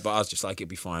board, right? But I was just like, it'd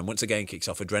be fine. Once the game kicks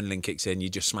off, adrenaline kicks in. You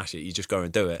just smash it. You just go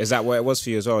and do it. Is that what it was for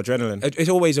you as well? Adrenaline? It's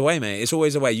always away, mate. It's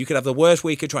always away. You could have the worst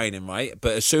week of training, right?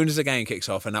 But as soon as the game kicks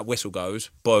off and that whistle goes,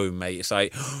 boom, mate. It's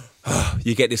like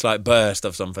you get this like burst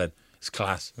of something. It's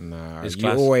class. Nah, it's you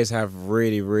class. always have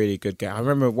really, really good games. I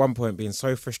remember at one point being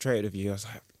so frustrated with you. I was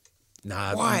like,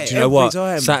 nah, why? do you know Every what?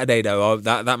 time. Saturday though,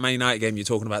 that Man United game you're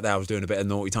talking about there, I was doing a bit of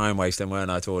naughty time wasting,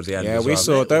 weren't I? Towards the end. yeah, as we well.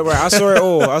 saw. Don't worry, I saw it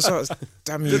all. I saw.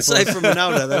 Damn you! Good save from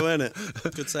Ronaldo, though, weren't it?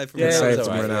 Good save from Yeah, Ronaldo. it was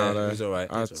from all right. Ronaldo. Yeah, it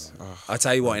was all right. I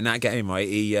tell you what, in that game, right,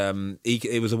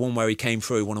 it was the one where he came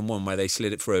through 1-on-1 where they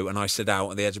slid it through, and I slid out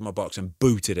at the edge of my box and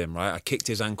booted him. Right, I kicked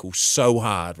his ankle so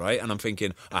hard, right, and I'm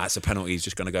thinking, it's a penalty. He's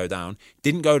just going to go down.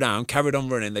 Didn't go down. Carried on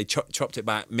running. They chopped it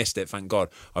back. Missed it. Thank God.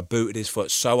 I booted his foot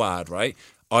so hard, right.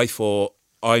 I thought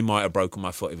I might have broken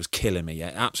my foot. It was killing me,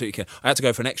 yeah, absolutely killing. I had to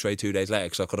go for an X-ray 2 days later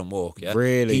because I couldn't walk. Yeah,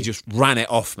 Really? He just ran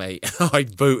it off, mate. I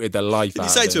booted the life out. Did you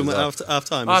say of to him as at well. half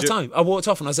time? Half time. I walked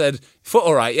off and I said, "Foot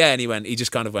all right?" Yeah, and he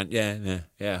just kind of went,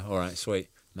 "Yeah, all right, sweet,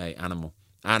 mate, animal."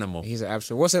 He's an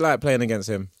absolute. What's it like playing against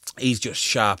him? He's just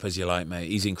sharp as you like, mate.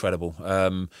 He's incredible. Do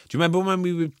you remember when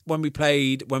we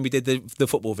did the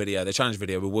football video, the challenge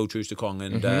video with Will Trooster-Kong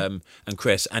and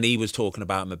Chris, and he was talking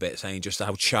about him a bit, saying just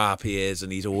how sharp he is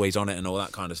and he's always on it and all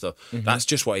that kind of stuff. That's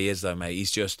just what he is, though, mate. He's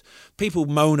just, people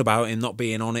moan about him not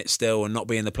being on it still and not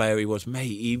being the player he was, mate.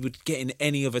 He would get in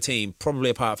any other team, probably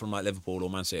apart from like Liverpool or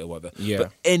Man City or whatever. Yeah.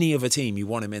 But any other team, you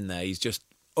want him in there. He's just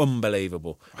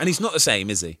unbelievable. And he's not the same,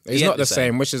 is he? He's not the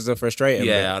same, which is the frustrating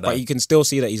bit. I know. But you can still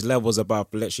see that he's levels above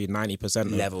literally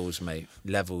 90%. Levels, mate.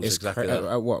 Levels, It's exactly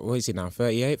that. what is he now?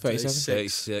 38, 37?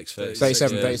 36,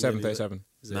 37.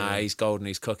 Nah, he's golden.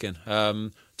 He's cooking.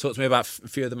 Talk to me about a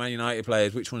few of the Man United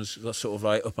players. Which one's sort of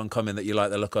like up and coming that you like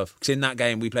the look of? Because in that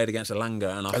game we played against Elanga,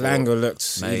 and Elanga he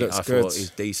looks good. thought he's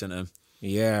decent.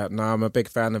 Yeah, no, I'm a big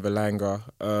fan of Elanga.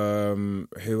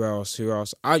 Who else? You know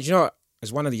what?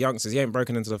 As one of the youngsters, he ain't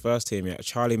broken into the first team yet.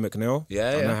 Charlie McNeil.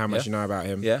 I don't know how much you know about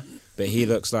him. Yeah. But he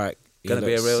looks like Gonna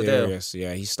be a real serious. Deal.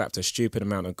 Yeah, he slapped a stupid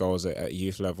amount of goals at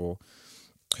youth level.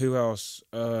 Who else?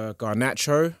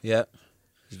 Garnacho. Yeah.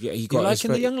 Yeah, he You're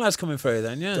liking the young lads coming through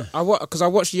then, yeah. Because I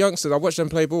watch the youngsters. I watch them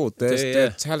play ball. They're Yeah.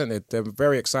 talented. They're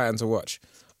very exciting to watch.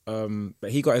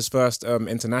 But he got his first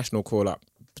international call up,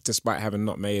 despite having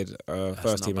not made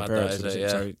first team not bad, appearance. that, is it? Yeah.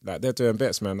 So like, they're doing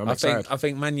bits, man. I'm excited. I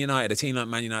think Man United, a team like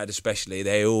Man United especially,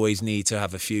 they always need to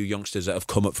have a few youngsters that have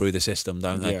come up through the system,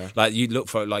 don't they? Yeah. Like you look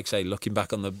for, like say, looking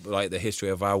back on the history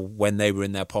of how when they were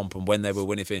in their pomp and when they were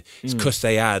winning things, it's because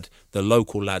they had the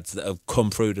local lads that have come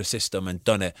through the system and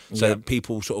done it. So that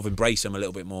people sort of embrace them a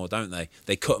little bit more, don't they?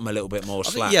 They cut them a little bit more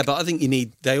slack. But I think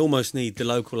they almost need the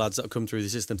local lads that have come through the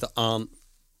system that aren't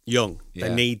young. Yeah.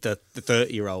 They need the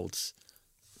 30-year-olds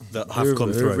that have Who come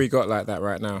have through. we got like that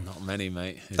right now? Not many,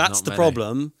 mate. That's the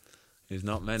problem. There's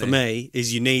not many. For me,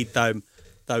 is you need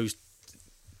those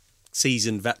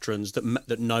seasoned veterans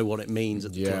that know what it means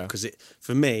at the club. Because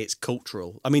for me, it's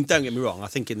cultural. I mean, don't get me wrong. I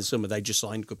think in the summer they just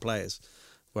signed good players,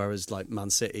 whereas like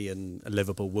Man City and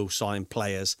Liverpool will sign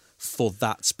players for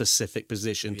that specific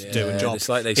position to do a job. It's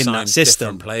like they in sign that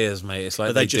system. different players, mate. It's like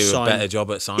But they just do sign, a better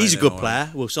job at signing. He's a good player.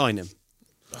 We'll sign him.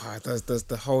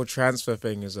 The whole transfer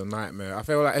thing is a nightmare. I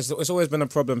feel like it's always been a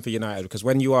problem for United because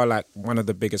when you are like one of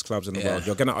the biggest clubs in the world,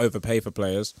 you're going to overpay for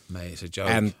players. Mate, it's a joke.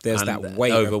 And there's that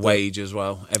weight over wage as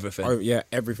well. Everything. Oh yeah,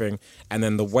 everything. And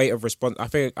then the weight of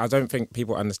I don't think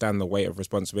people understand the weight of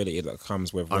responsibility that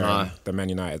comes with wearing the Man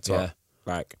United top.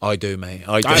 Like, I do, mate.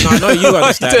 I do. I know you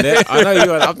understand it. I know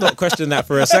you. I'm not questioning that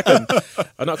for a second.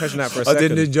 I'm not questioning that for a second. I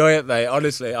didn't enjoy it, mate.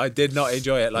 Honestly, I did not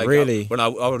enjoy it. Like, really? When I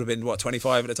would have been,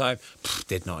 25 at the time?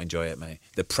 Did not enjoy it, mate.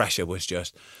 The pressure was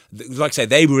just, like I say,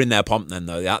 they were in their pomp then,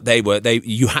 though.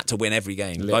 You had to win every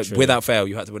game. Literally. Like, without fail,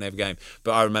 you had to win every game.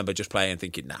 But I remember just playing and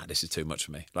thinking, nah, this is too much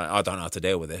for me. Like, I don't know how to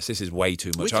deal with this. This is way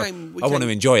too much. I want to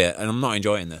enjoy it, and I'm not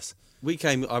enjoying this.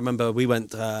 I remember we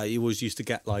went, you always used to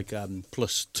get like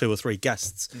plus 2 or 3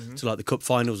 guests to like the cup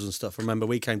finals and stuff. I remember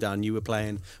we came down, you were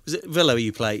playing, was it Villa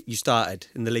you started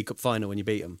in the League Cup final when you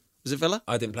beat them? Was it Villa?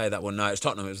 I didn't play that one, no, it was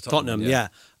Tottenham. Tottenham, yeah.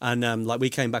 And like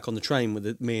we came back on the train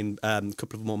with me and a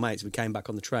couple of more mates, we came back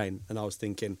on the train and I was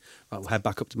thinking, right, we'll head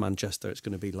back up to Manchester, it's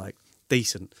going to be like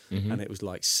decent. And it was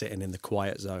like sitting in the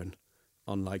quiet zone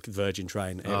on like Virgin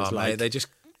train. It was like, mate, they just...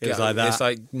 It was like that. It's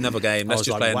like another game. Let's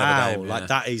just play another game. Like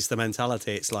that is the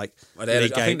mentality. It's like I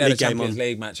think they had a Champions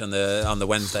League match on the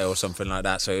Wednesday or something like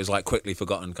that. So it was like quickly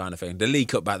forgotten kind of thing. The League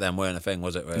Cup back then weren't a thing,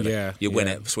 was it? Really? Yeah. You win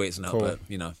it, sweets and up, but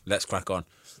let's crack on.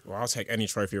 Well, I'll take any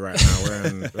trophy right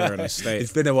now. We're in a state.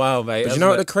 It's been a while, mate. But you know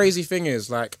what the crazy thing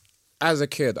is? Like, as a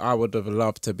kid, I would have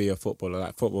loved to be a footballer.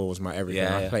 Like, football was my everything.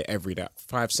 I play every day,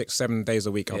 5, 6, 7 days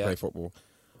a week. I play football.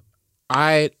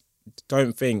 I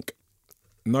don't think,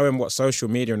 knowing what social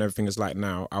media and everything is like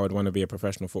now, I would want to be a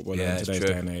professional footballer in today's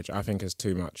day and age. I think it's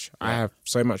too much. Yeah. I have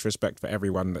so much respect for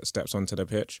everyone that steps onto the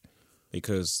pitch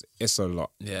because it's a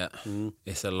lot. Yeah,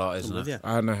 it's a lot, isn't it?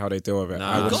 I don't know how they deal with it.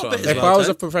 No, if I was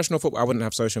a professional footballer, I wouldn't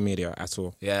have social media at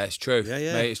all. Yeah, it's true.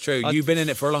 Yeah. Mate, it's true. You've been in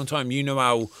it for a long time. You know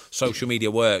how social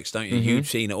media works, don't you? You've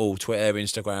seen it all, Twitter,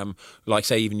 Instagram, like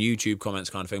say even YouTube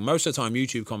comments kind of thing. Most of the time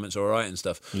YouTube comments are all right and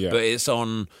stuff, but it's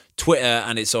on Twitter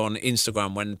and it's on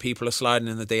Instagram when people are sliding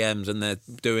in the DMs and they're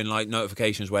doing like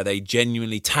notifications where they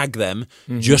genuinely tag them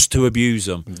just to abuse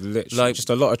them. Literally, like, just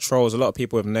a lot of trolls, a lot of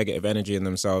people with negative energy in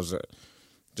themselves that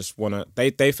just want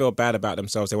to, they feel bad about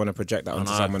themselves. They want to project that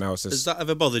onto someone else. Has that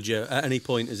ever bothered you at any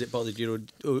point? Has it bothered you,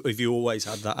 or have you always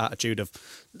had that attitude of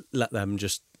let them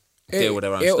just deal with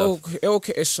their own stuff?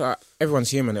 It's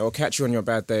everyone's human. It'll catch you on your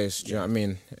bad days. Do you know what I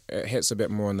mean? It hits a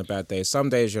bit more on the bad days. Some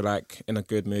days you're like in a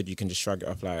good mood, you can just shrug it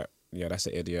off like, yeah, that's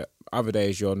an idiot. Other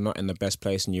days you're not in the best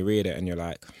place and you read it and you're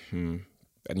like, and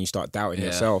you start doubting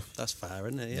yourself. That's fair,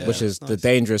 isn't it? Yeah. Which is the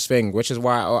dangerous thing. Which is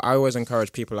why I always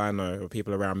encourage people I know or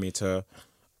people around me to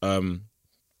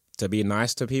be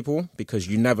nice to people, because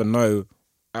you never know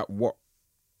at what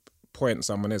point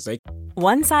someone is.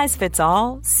 One size fits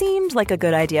all seemed like a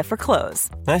good idea for clothes.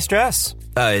 Nice dress.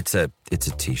 It's a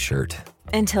t-shirt.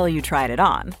 Until you tried it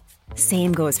on.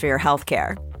 Same goes for your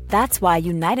healthcare. That's why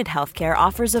United Healthcare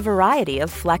offers a variety of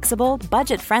flexible,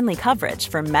 budget-friendly coverage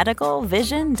for medical,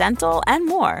 vision, dental, and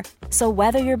more. So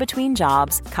whether you're between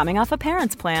jobs, coming off a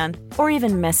parent's plan, or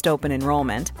even missed open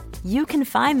enrollment, you can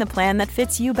find the plan that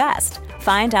fits you best.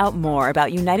 Find out more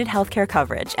about United Healthcare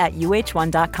coverage at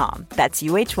uh1.com. That's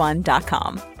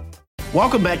uh1.com.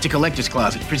 Welcome back to Collector's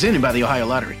Closet, presented by the Ohio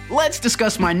Lottery. Let's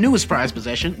discuss my newest prize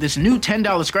possession, this new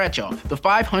 $10 scratch-off, the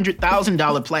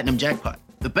 $500,000 Platinum Jackpot.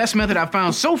 The best method I've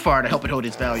found so far to help it hold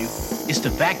its value is to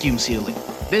vacuum seal it.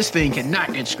 This thing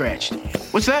cannot get scratched.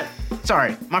 What's that?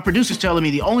 Sorry, my producer's telling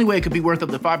me the only way it could be worth up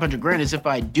to $500,000 is if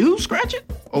I do scratch it?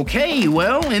 Okay,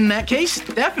 well, in that case,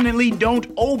 definitely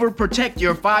don't overprotect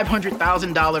your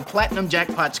 $500,000 Platinum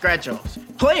Jackpot scratch-offs.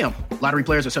 Play them. Lottery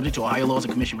players are subject to Ohio laws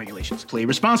and commission regulations. Play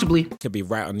responsibly. Could be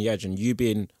right on the edge, and you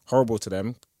being horrible to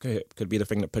them could be the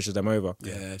thing that pushes them over.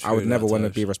 Yeah, I would never want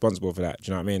to be responsible for that.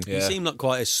 Do you know what I mean? Yeah. You seem like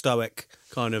quite a stoic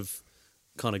kind of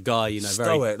guy, you know.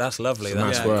 Stoic, very, that's lovely.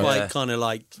 That's quite kind of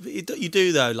like you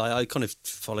do though. Like I kind of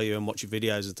follow you and watch your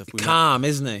videos and stuff. Calm,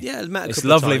 isn't he? Yeah, it's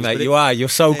lovely, mate. You're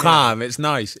so calm. It's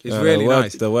nice. It's really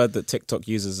nice. The word that TikTok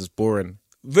uses is boring.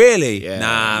 Really? Yeah.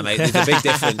 Nah, mate. There's a big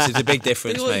difference. It's a big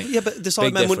difference, mate. Yeah, but the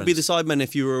Sidemen wouldn't be the Sidemen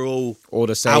if you were all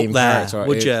the same out there, character,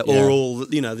 would you? Or all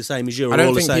the same as you. I don't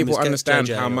all think the same people as understand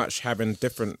JJ how much having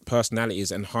different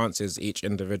personalities enhances each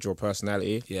individual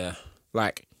personality. Yeah.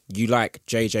 Like, you like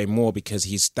JJ more because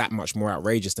he's that much more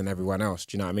outrageous than everyone else.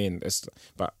 Do you know what I mean?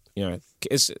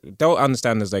 They'll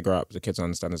understand as they grow up. The kids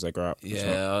understand as they grow up.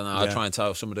 Yeah, I try and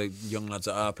tell some of the young lads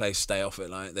at our place stay off it.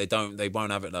 Like they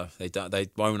won't have it though. They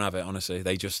won't have it. Honestly,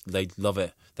 they love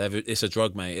it. It's a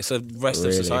drug, mate. It's a rest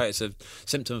of society. It's a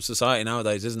symptom of society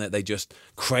nowadays, isn't it? They just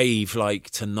crave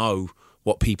to know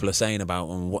what people are saying about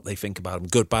them, what they think about them,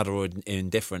 good, bad, or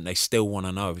indifferent. They still want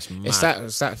to know. It's mad.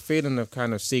 It's that feeling of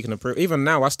kind of seeking approval. Even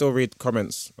now, I still read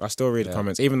comments.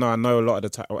 Comments, even though I know a lot of the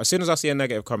time. As soon as I see a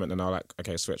negative comment, then I'll like,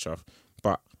 okay, switch off.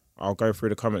 But I'll go through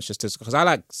the comments just because I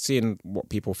like seeing what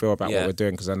people feel about what we're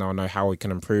doing, because then I'll know how we can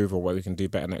improve or what we can do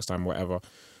better next time, whatever.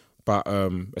 But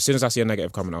as soon as I see a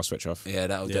negative comment, I'll switch off. Yeah,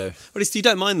 that'll do. But you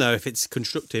don't mind though if it's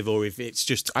constructive or if it's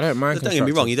just. I don't mind. Don't get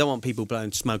me wrong. You don't want people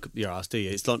blowing smoke up your ass, do you?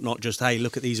 It's not just hey,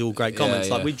 look at these all great comments.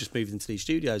 Like we've just moved into these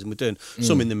studios and we're doing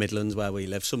some in the Midlands where we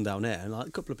live, some down there, and like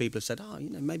a couple of people have said,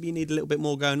 maybe you need a little bit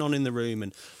more going on in the room,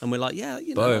 and we're like,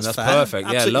 Boom, that's fair. perfect.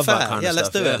 Absolutely love fair. that kind of let's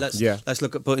stuff. do it. Let's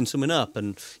look at putting something up,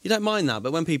 and you don't mind that.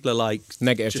 But when people are like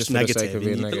negative, just for the sake negative, of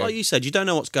being negative. but like you said, you don't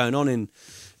know what's going on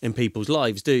in people's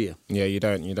lives, do you? Yeah, you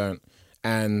don't.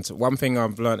 And one thing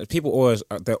I've learned,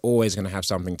 they're always going to have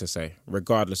something to say,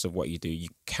 regardless of what you do. You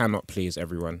cannot please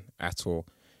everyone at all.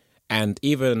 And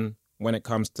even when it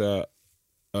comes to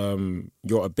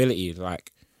your ability,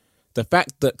 like the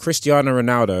fact that Cristiano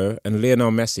Ronaldo and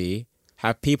Lionel Messi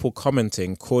have people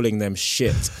commenting, calling them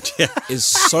shit, is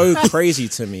so crazy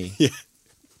to me. Yeah.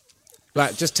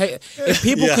 Like, if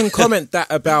people can comment that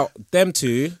about them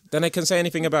two, then they can say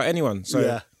anything about anyone. So.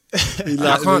 Yeah.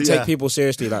 I can't take people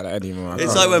seriously like that anymore.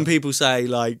 It's like when people say,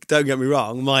 like, don't get me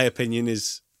wrong, my opinion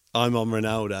is I'm on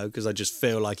Ronaldo because I just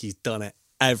feel like he's done it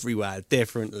everywhere,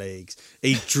 different leagues.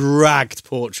 He dragged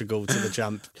Portugal to the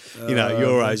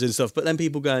Euros and stuff. But then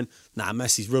people going, nah,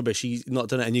 Messi's rubbish. He's not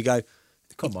done it. And you go,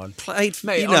 come on. Played,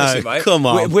 mate, honestly, right? Come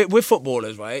on. We're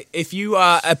footballers, right? If you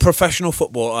are a professional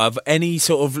footballer of any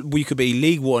sort of, we could be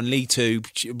League One, League Two,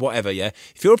 whatever, yeah?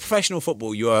 If you're a professional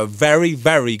footballer, you are a very,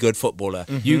 very good footballer.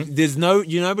 Mm-hmm.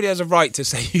 Nobody has a right to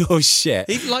say you're shit.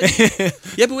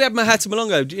 Yeah, but we had Mahata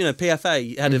Malongo,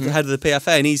 PFA, head of the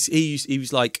PFA, and he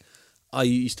was like, I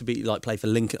used to be play for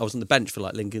Lincoln. I was on the bench for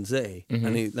Lincoln City,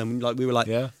 and we were like,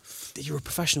 you're a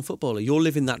professional footballer. You're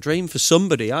living that dream for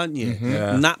somebody, aren't you? Mm-hmm.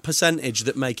 Yeah. And that percentage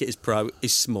that make it as pro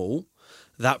is small.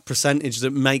 That percentage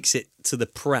that makes it to the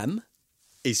Prem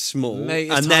is small, mate,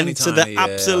 and tiny, then to the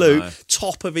absolute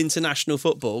top of international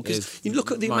football. Because you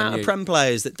look at the amount of Prem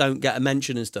players that don't get a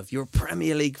mention and stuff. You're a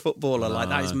Premier League footballer,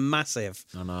 that is massive.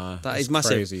 I know that is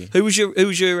massive. Crazy. Who was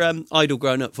your idol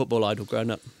growing up? Football idol growing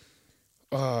up?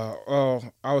 I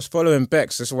was following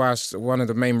Bex. That's why one of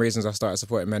the main reasons I started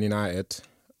supporting Man United.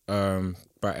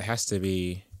 But it has to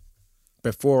be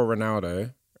before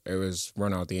Ronaldo. It was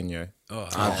Ronaldinho.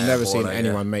 I've never seen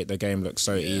anyone make the game look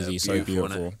so easy, so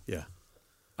beautiful. Yeah,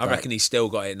 I reckon he's still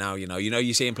got it now.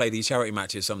 You see him play these charity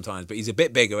matches sometimes, but he's a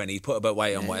bit bigger and he put a bit of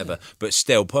weight on whatever. But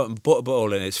still, put a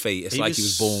ball in his feet. It's like he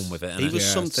was born with it. He was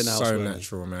something else. So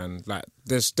natural, man. Like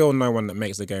there's still no one that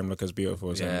makes the game look as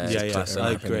beautiful as him. Yeah.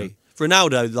 I agree.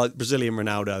 Ronaldo, like Brazilian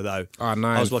Ronaldo, though. Oh,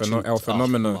 nice. I was watching El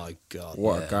Fenomeno. Oh my god,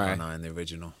 what a guy! I know, in the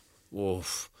original.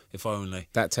 Oof, if only.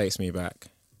 That takes me back.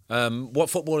 What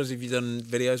footballers have you done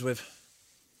videos with?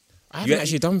 I haven't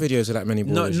actually done videos with that many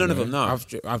ballers. None of them, no.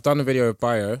 I've done a video with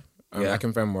Bio,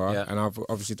 Akinfenwa, and I've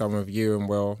obviously done with you and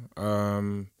Will.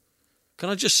 Can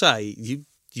I just say,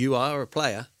 you are a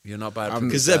player. You're not bad.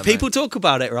 Because people talk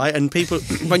about it, right? And people,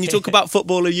 when you talk about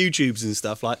footballer YouTubes and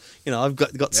stuff, I've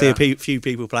got to see a few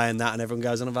people playing that, and everyone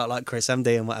goes on about Chris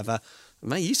MD and whatever.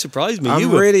 Mate, you surprised me.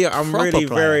 I'm really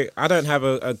very. I don't have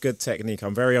a good technique.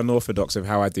 I'm very unorthodox of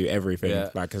how I do everything. Yeah.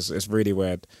 It's really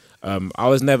weird. I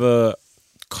was never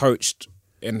coached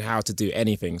in how to do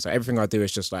anything, so everything I do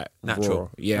is just natural. Raw.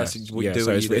 Yeah, so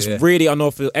it's really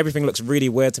unorthodox. Everything looks really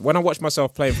weird. When I watch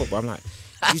myself playing football, I'm like,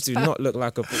 you do not look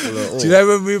like a footballer at all. Do you know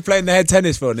when we were playing the head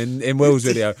tennis fun in Will's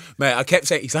video? Mate, I kept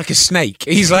saying, he's like a snake.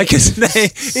 He's like a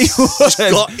snake. He was.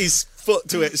 Got his foot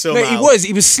to it somehow. Mate,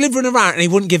 he was slithering around and he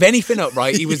wouldn't give anything up,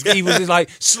 right? He was like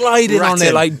sliding on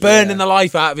it, burning the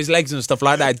life out of his legs and stuff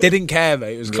like that. Didn't care,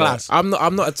 mate. It was class. I'm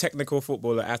not a technical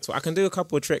footballer at all. I can do a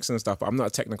couple of tricks and stuff, but I'm not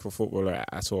a technical footballer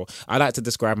at all. I like to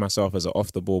describe myself as an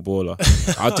off the ball baller.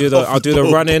 I'll do the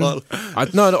running.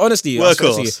 Honestly,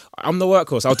 workhorse. I'm the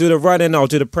workhorse. I'll do the running, I'll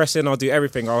do the pressing, I'll do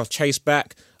everything. I'll chase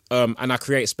back, and I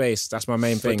create space. That's my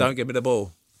main thing. But don't give me the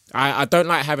ball. I don't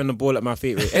like having the ball at my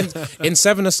feet. In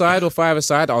 7-a-side or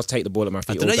 5-a-side, I'll take the ball at my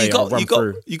feet all day.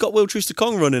 You got Will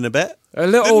Trooster-Kong running a bit. A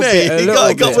little bit. You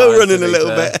got Will running a little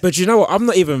bit. But you know what? I'm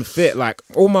not even fit.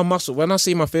 All my muscle. When I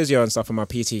see my physio and stuff, and my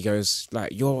PT goes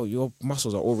your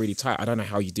muscles are all really tight. I don't know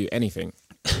how you do anything.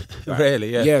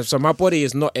 Really? Yeah. Yeah. So my body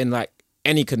is not in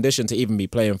any condition to even be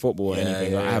playing football or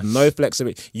anything. I have no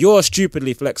flexibility. You're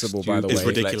stupidly flexible, by the way. It's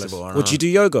ridiculous. Would you do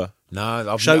yoga? No,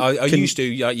 I used to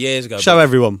years ago. Show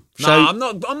everyone. No,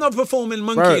 I'm not performing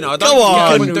monkey. Bro, I go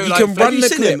on. You can run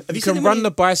the clip. You can run the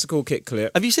bicycle kick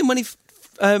clip. Have you seen when he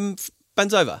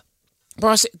bends over?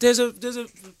 Bro, there's a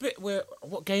bit where,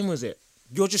 what game was it?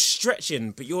 You're just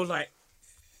stretching, but you're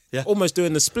almost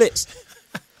doing the splits.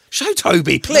 Show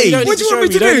Toby, please. don't What need do you to want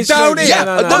me show to me. You don't do? need to show Down me. here. Yeah,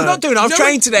 No, I'm not doing it. I've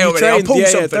trained today you already. I'll trained, pull yeah,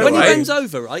 something. don't When he worry. Right? bends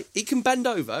over, right, he can bend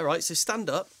over, right? So stand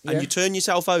up and Yeah. you turn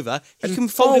yourself over. He And can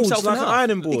fold folds himself like in an half.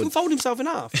 ironing He board. can fold himself in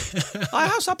half.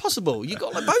 How's that possible? You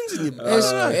got like bones in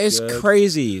your. It's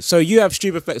crazy. So you have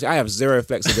stupid flexibility. I have zero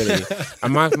flexibility.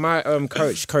 And my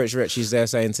coach Rich, he's there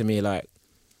saying to me like,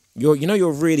 you're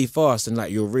really fast and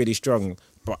like you're really strong,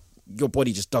 but your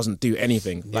body just doesn't do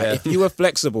anything. Like if you were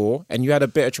flexible and you had a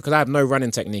bit of, because I have no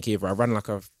running technique either. I run like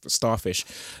a starfish.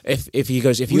 If you were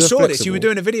We saw flexible, this. You were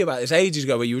doing a video about this ages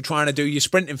ago where you were trying to do your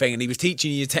sprinting thing and he was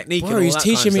teaching you your technique. Bro, and all he's that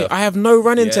teaching kind of me. stuff. I have no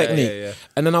running Yeah, technique. yeah.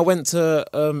 And then I went to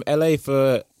LA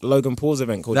for Logan Paul's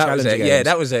event called That was Challenger it. Games. Yeah,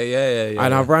 that was it. Yeah.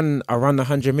 And I run the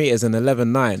 100 meters in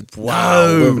 11:9.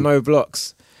 Wow. With no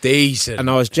blocks. Decent. And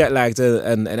I was jet lagged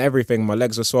and everything. My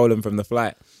legs were swollen from the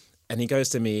flight. And he goes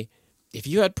to me, if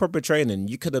you had proper training,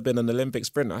 you could have been an Olympic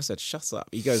sprinter. I said, shut up.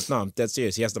 He goes, no, I'm dead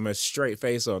serious. He has the most straight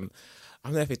face on.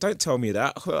 I'm there, don't tell me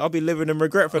that. I'll be living in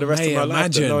regret for the rest of my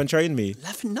life that no one trained me.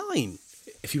 11.9.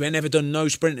 If you ain't never done no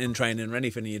sprinting training or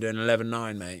anything, and you're doing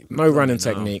 11.9, mate. No running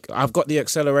technique. I've got the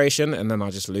acceleration and then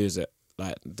I just lose it.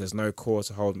 Like there's no core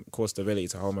stability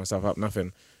to hold myself up,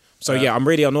 nothing. So yeah, I'm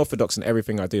really unorthodox in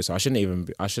everything I do. So I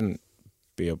shouldn't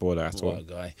be a baller at all. What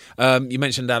a guy. You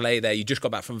mentioned LA there. You just got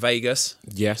back from Vegas.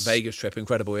 Yes. Vegas trip,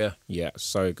 incredible, yeah. Yeah,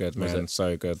 so good, Was man. it?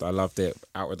 So good. I loved it.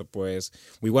 Out with the boys.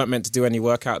 We weren't meant to do any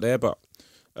work out there, but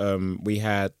we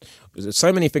had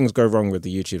so many things go wrong with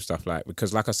the YouTube stuff,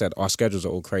 because like I said, our schedules are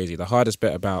all crazy. The hardest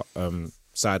bit about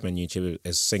SIDEMEN YouTube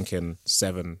is syncing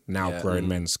 7 now grown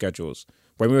men's schedules.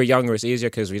 When we were younger, it's easier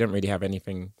because we didn't really have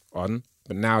anything on.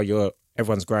 But now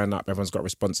everyone's growing up, everyone's got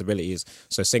responsibilities.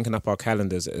 So syncing up our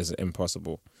calendars is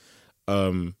impossible.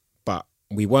 But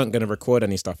we weren't going to record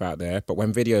any stuff out there. But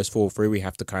when videos fall through, we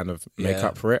have to kind of make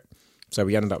up for it. So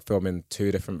we ended up filming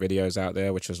 2 different videos out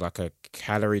there, which was like a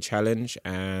calorie challenge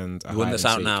and a The one that's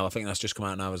hide and out seek. now, I think that's just come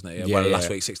out now, isn't it? Yeah, Last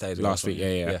week, 6 days ago. Last week,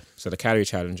 yeah. So the calorie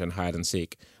challenge and hide and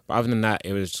seek. But other than that,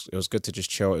 it was good to just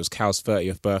chill. It was Cal's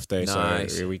 30th birthday,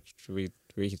 Nice. so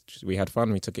we had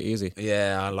fun. We took it easy.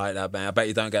 Yeah, I like that, man. I bet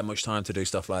you don't get much time to do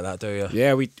stuff like that, do you?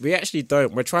 Yeah, we actually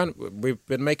don't. We've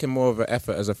been making more of an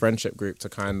effort as a friendship group to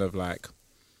kind of like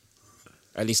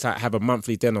at least have a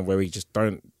monthly dinner where we just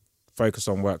don't focus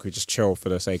on work. We just chill for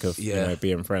the sake of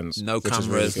being friends. No which is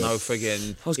cameras, really no good.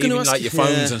 friggin'. I was gonna Even ask like you- your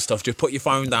phones yeah. and stuff. Just put your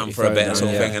phone down Put for your a bit phone or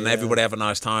something, down, and yeah. everybody have a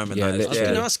nice time. And Yeah, that. I was Yeah.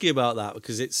 going to ask you about that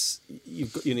because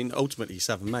you've got ultimately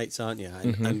 7 mates, aren't you?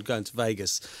 And going to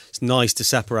Vegas, it's nice to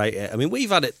separate it. I mean, we've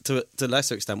had it to a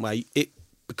lesser extent where it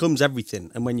becomes everything,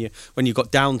 and when you've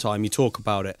got downtime, you talk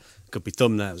about it. It could be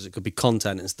thumbnails, it could be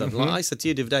content and stuff. Like I said to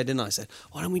you the other day, didn't I? I said,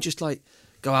 why don't we just like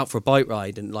go out for a bike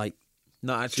ride and like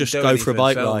Not actually just do go for a anything,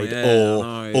 bike film, ride, yeah, I or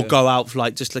know, yeah. go out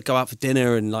for go out for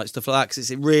dinner and like stuff like that. 'Cause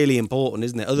it's really important,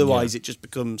 isn't it? Otherwise, it just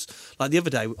becomes like the other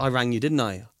day. I rang you, didn't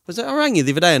I? I rang you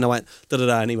the other day, and I went da da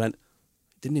da, and he went.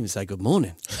 Didn't even say good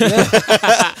morning.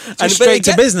 Just straight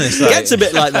to business. It gets a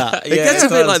bit like that. It gets a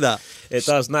bit like that. It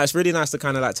does. No, it's really nice to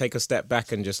kind of like take a step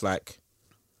back and just like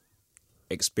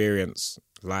experience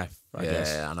life. I Yeah,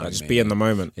 guess. I know Like, what just you be mean, in the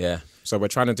moment. Yeah. So we're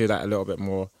trying to do that a little bit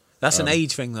more. That's an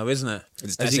age thing, though, isn't it?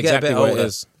 As That's you get a exactly bit what older. it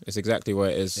is. It's exactly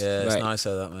what it is. Yeah, it's Like, nice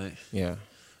of that, mate.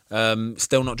 Yeah,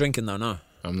 Still not drinking, though, no?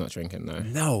 I'm not drinking. No.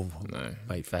 No.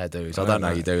 Mate, fair dues. I I don't know.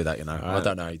 know how you do that, you know. I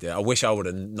don't know how you do it. I wish I would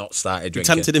have not started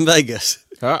drinking. Tempted in Vegas.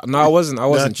 No, I wasn't.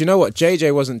 Do you know what?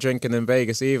 JJ wasn't drinking in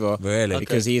Vegas either. Really?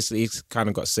 Because he's kind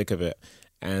of got sick of it.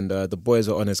 And the boys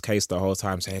were on his case the whole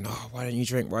time saying, oh, why don't you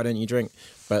drink? Why don't you drink?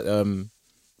 But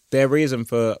their reason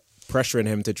for pressuring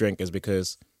him to drink is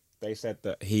because they said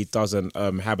that he doesn't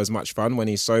have as much fun when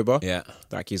he's sober. Yeah.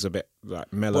 Like he's a bit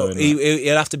like mellow. Well,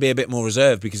 he'll have to be a bit more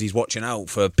reserved because he's watching out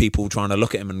for people trying to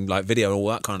look at him and like video all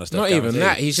that kind of stuff. Not even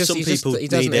that. He Some doesn't people he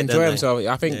doesn't need it, enjoy don't they? himself.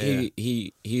 I think Yeah.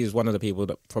 he is one of the people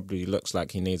that probably looks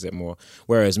like he needs it more.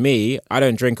 Whereas me, I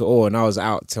don't drink at all, and I was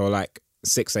out till like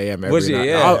 6 a.m. every Was he? night.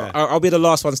 Yeah. I'll be the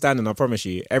last one standing. I promise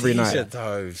you, every night. Decent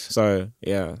those. So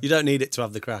yeah, You don't need it to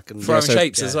have the crack. And Throwing so-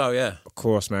 shapes as well, yeah. of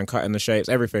course, man, cutting the shapes,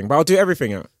 everything. But I'll do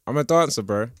everything. I'm a dancer,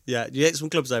 bro. Yeah, you hit some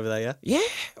clubs over there, yeah? Yeah.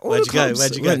 all Where'd the you go? clubs.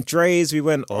 Where'd you We go? went Dre's. We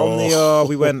went Omnia.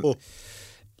 We went.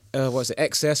 What's it?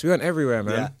 Excess. We went everywhere,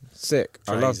 man. Yeah. Sick.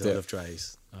 I Trays, loved I it. love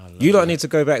trays. You lot need to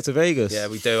go back to Vegas. Yeah,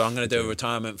 we do. I'm going to do a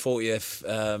retirement 40th,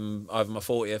 either my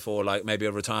 40th or like maybe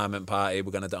a retirement party.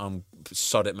 We're going to do, I'm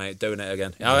sod it, mate, doing it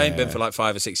again. I ain't been for like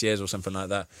 5 or 6 years or something like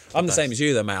that. I'm the same as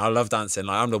you though, mate. I love dancing.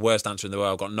 Like I'm the worst dancer in the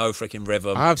world. I've got no freaking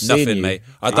rhythm. I've seen nothing, you. mate.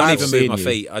 I don't I've even move seen my you.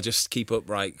 feet. I just keep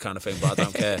upright kind of thing, but I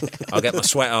don't care. I'll get my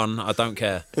sweat on. I don't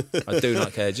care. I do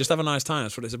not care. Just have a nice time.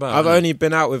 That's what it's about. I've isn't it? only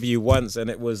been out with you once, and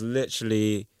it was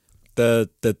literally the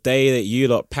day that you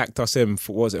lot packed us in, what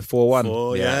was it 4-1?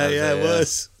 Oh yeah, it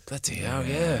was. Bloody hell,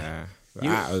 yeah.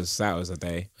 That was a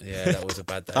day. Yeah, that was a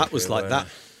bad day. That was like that.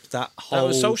 That whole That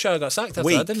was Solskjaer got sacked after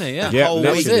week, that, didn't he? Yeah. The whole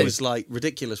week literally. was like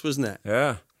ridiculous, wasn't it?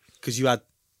 Yeah. Because you had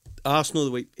Arsenal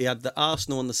the week. He had the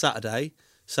Arsenal on the Saturday.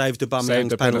 Saved Aubameyang's Saved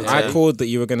the penalty. penalty. I called that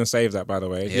you were going to save that, by the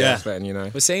way. Yeah. Just letting you know.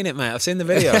 We've seen it, mate. I've seen the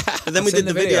video. And then we did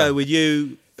the video with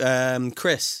you,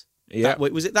 Chris. Yeah.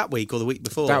 Was it that week or the week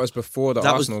before? That was before the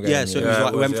That Arsenal was, game. yeah, so it was Yeah,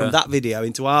 like it we went was, from yeah. that video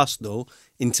into Arsenal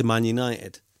into Man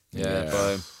United. Yeah,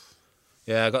 boom.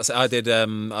 Yeah, I did. I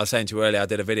was saying to you earlier, I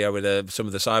did a video with some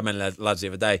of the SIDEMEN lads the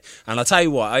other day, and I'll tell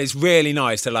you what, it's really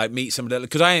nice to like meet some of the,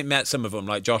 because I ain't met some of them.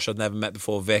 Like Josh, I've never met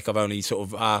before. Vic, I've only sort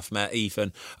of half met.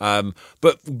 Ethan,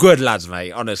 but good lads,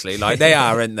 mate. Honestly, like they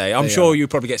are, aren't they? I'm sure you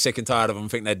probably get sick and tired of them,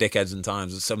 think they're dickheads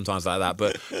sometimes like that.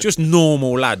 But just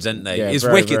normal lads, aren't they? Yeah, it's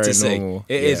very, wicked very to see. normal.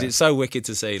 It is. Yeah. It's so wicked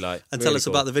to see. Like, And really tell us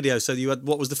cool. about the video. So you had,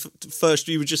 what was the first,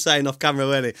 you were just saying off camera,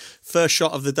 weren't it? First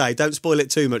shot of the day. Don't spoil it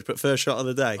too much, but first shot of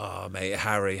the day. Oh, mate,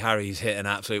 Harry's hit an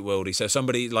absolute worldie. So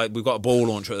somebody, like, we've got a ball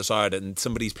launcher at the side and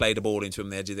somebody's played a ball into him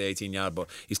on the edge of the 18-yard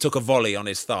box. He's took a volley on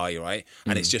his thigh, right?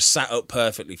 And it's just sat up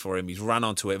perfectly for him. He's ran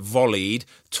onto it, volleyed,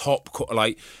 top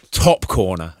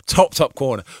corner.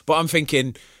 But I'm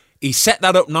thinking, he set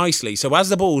that up nicely. So as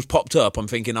the ball's popped up, I'm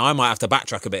thinking I might have to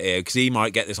backtrack a bit here because he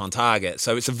might get this on target.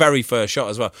 So it's a very first shot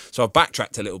as well. So I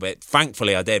backtracked a little bit.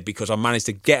 Thankfully I did, because I managed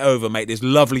to get over, make this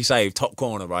lovely save, top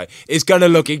corner, right? It's going to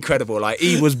look incredible. Like,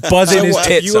 he was buzzing his What, if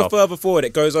tits you were off. further forward,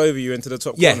 it goes over you into the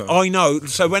top Yeah, corner. I know.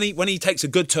 So when he takes a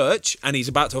good touch and he's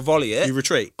about to volley it, You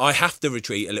retreat? I have to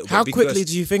retreat a little How bit. quickly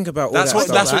because do you think about all that's that what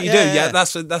stuff? that's what you do. Yeah, Yeah,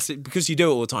 yeah. that's it, because you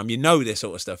do it all the time. You know this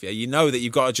sort of stuff. Yeah, you know that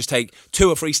you've got to just take 2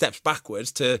 or 3 steps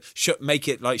backwards to make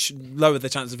it like lower the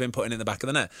chance of him putting it in the back of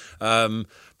the net.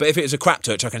 But if it was a crap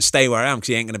touch, I can stay where I am because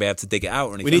he ain't going to be able to dig it out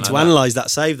or anything. We need to like analyse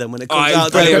that save then when it comes Oh, out.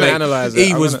 it's brilliant, gonna mate. analyse it.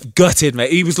 He I'm was gonna- gutted,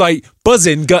 mate. He was like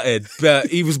buzzing, gutted. But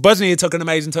he was buzzing. He took an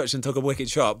amazing touch and took a wicked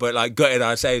shot. But like gutted,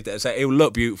 I saved it. So it will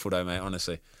look beautiful though, mate.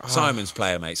 Honestly, Simon's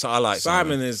player, mate. So I like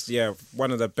Simon is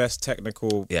one of the best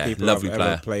technical Yeah, people lovely I've player.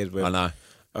 ever played with. I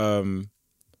know.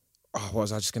 What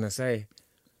was I just gonna say?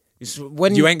 It's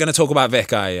when You ain't going to talk about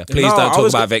Vic, are you? Please No, don't I talk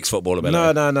was about go- Vic's football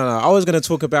ability. No. I was going to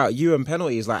talk about you and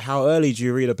penalties. Like, how early do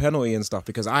you read a penalty and stuff?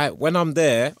 Because when I'm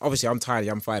there, obviously I'm tiny.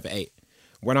 I'm 5'8".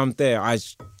 When I'm there, I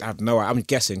have I'm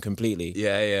guessing completely.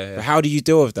 Yeah. But how do you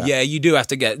deal with that? Yeah, you do have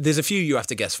to get. There's a few you have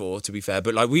to guess for, to be fair.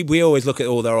 But like we always look at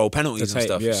all their old penalties The and tape,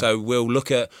 stuff. yeah. So we'll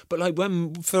look at. But like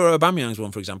when for Aubameyang's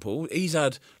one, for example, he's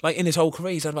had like in his whole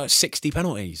career, he's had about 60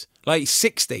 penalties. Like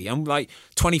 60. I'm like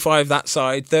 25 that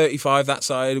side, 35 that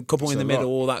side, a couple in the middle,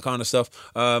 all that kind of stuff.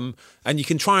 And you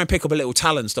can try and pick up a little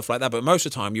talent, stuff like that. But most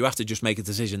of the time, you have to just make a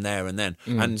decision there and then.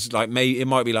 And like it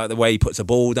might be like the way he puts a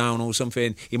ball down or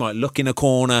something. He might look in a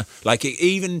corner. Like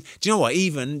even, do you know what?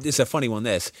 Even this is a funny one.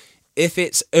 This, if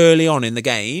it's early on in the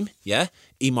game, yeah,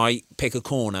 he might pick a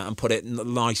corner and put it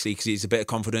nicely because he's a bit of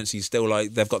confidence. He's still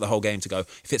like they've got the whole game to go.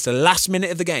 If it's the last minute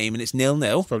of the game and it's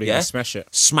 0-0, Probably yeah, gonna smash it.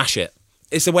 Smash it.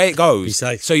 It's the way it goes. Be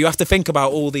safe. So you have to think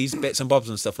about all these bits and bobs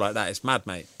and stuff like that. It's mad,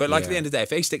 mate. But like at the Yeah. end of the day, if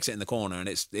he sticks it in the corner and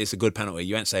it's a good penalty,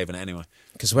 you ain't saving it anyway.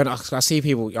 Because when I see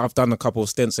people, I've done a couple of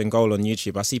stints in goal on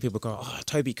YouTube. I see people go, "Oh,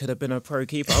 Toby could have been a pro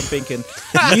keeper." I'm thinking,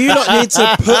 you lot need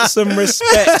to put some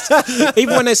respect.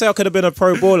 Even when they say I could have been a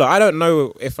pro baller, I don't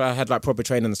know if I had like proper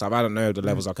training and stuff. I don't know the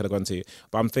levels I could have gone to.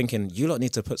 But I'm thinking, you lot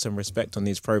need to put some respect on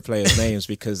these pro players' names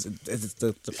because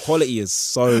the quality is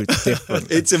so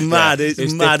different. It's mad, it's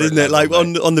mad, different isn't it? Like level,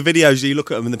 on the videos, you look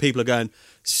at them and the people are going,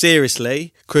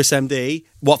 seriously, Chris MD,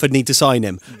 Watford need to sign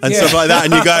him and stuff like that.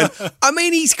 And you're going, I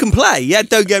mean, he can play, yeah,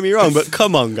 don't get me wrong, but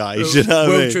come on, guys. You know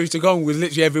what I mean? Truth to gone was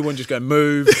literally everyone just going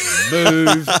move.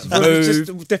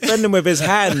 Just defending with his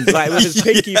hand, like with his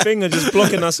pinky finger, just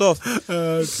blocking us off.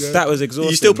 That was exhausting.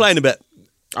 You still playing a bit?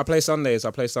 I play Sundays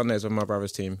with my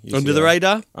brother's team. Under the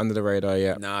radar? Under the radar,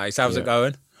 yeah. Nice. How's it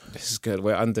going? This is good.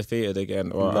 We're undefeated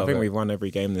again. Well, I think it. we've won every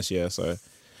game this year. So,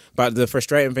 but the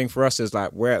frustrating thing for us is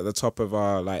like we're at the top of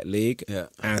our like league,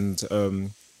 and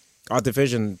our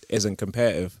division isn't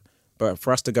competitive. But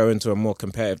for us to go into a more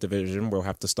competitive division, we'll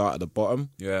have to start at the bottom.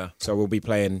 Yeah. So we'll be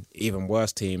playing even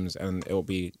worse teams, and it'll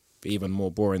be even more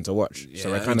boring to watch. Yeah,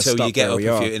 So we're kind of until stuck you get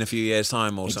where up we are. in a few years'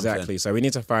 time or something. Exactly. So we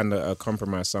need to find a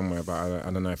compromise somewhere, but I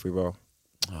don't know if we will.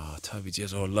 Oh,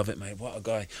 TBJZL, love it, mate. What a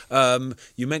guy.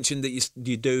 You mentioned that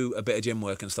you do a bit of gym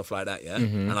work and stuff like that, yeah?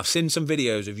 Mm-hmm. And I've seen some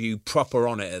videos of you proper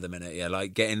on it at the minute, yeah?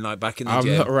 Like getting like back in the I'm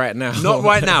gym. not right now. Not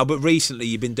right now, but recently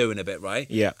you've been doing a bit, right?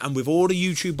 Yeah. And with all the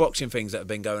YouTube boxing things that have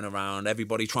been going around,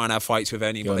 everybody trying to have fights with You're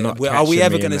anybody, not are we catching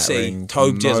ever me going in to that see ring.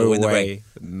 TBJZL in the ring?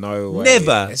 No way.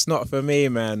 Never? It's not for me,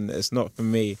 man. It's not for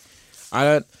me.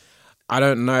 I I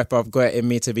don't know if I've got it in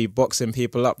me to be boxing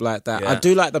people up like that. Yeah. I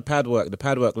do like the pad work. The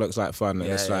pad work looks like fun.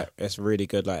 Yeah, It's yeah. like it's really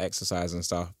good, like exercise and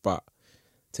stuff. But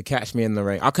to catch me in the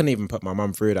ring, I couldn't even put my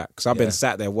mum through that because I've Yeah. been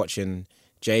sat there watching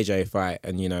JJ fight,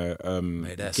 and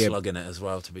Mate, they're Gib, slugging it as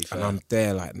well, to be fair. and I'm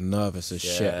there like nervous as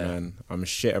shit, Yeah. man. I'm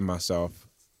shitting myself,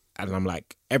 and I'm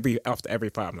like after every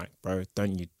fight, I'm like, bro,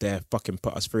 don't you dare fucking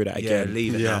put us through that Yeah, again.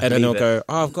 leave it. Yeah. now. And then Leave he'll it. go,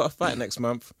 oh, I've got a fight next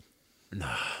month.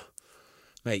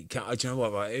 Mate, do you know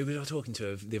what? Right? Who was I talking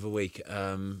to the other week?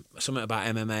 Something about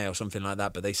MMA or something like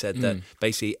that. But they said that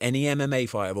basically any MMA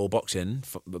fighter or boxing,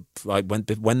 like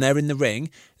when they're in the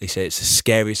ring, they say it's the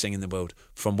scariest thing in the world.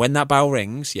 From when that bell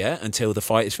rings, until the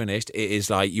fight is finished, it is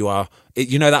like you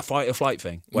know that fight or flight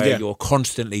thing where Yeah. you're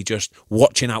constantly just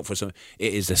watching out for something.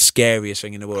 It is the scariest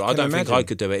thing in the world. I can don't think imagine. I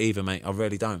could do it either, mate. I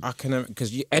really don't. I can,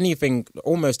 because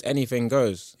almost anything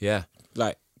goes. Yeah.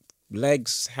 Like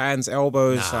legs, hands,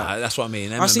 elbows. Nah, like, that's what I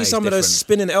mean. I see MMA 's some of those different.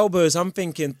 spinning elbows. I'm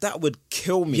thinking that would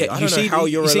kill me. I don't know how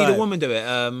you're you see alive. the woman do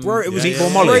it, Bro, it was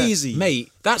Meatball Molly. crazy. Mate,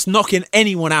 that's knocking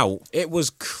anyone out. It was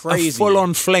crazy. A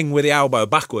full-on fling with the elbow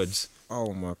backwards.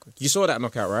 Oh my god! You saw that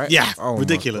knockout, right? Yeah, Oh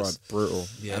ridiculous. My god, brutal.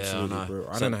 Yeah, Absolutely I know. brutal.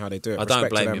 I So, don't know how they do it. I don't Respect to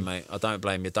blame you, them. mate. I don't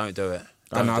blame you. Don't do it.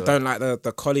 I know. I do don't it. like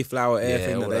the cauliflower ear Yeah,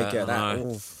 thing that all they that, get. I That.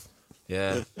 know. Oof.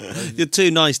 Yeah. You're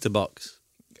too nice to box.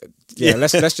 Yeah.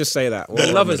 Let's just say that.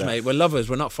 We're lovers, mate. We're lovers.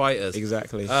 We're not fighters.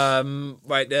 Exactly.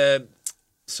 Right.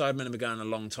 Sidemen have been going a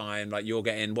long time. Like you're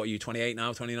getting, what are you, 28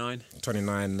 now, 29?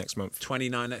 29 next month.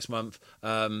 29 next month.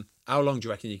 How long do you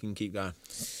reckon you can keep going?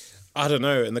 I don't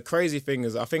know. And the crazy thing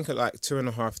is, I think at like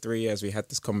 2.5, 3 years, we had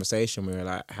this conversation. We were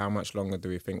like, how much longer do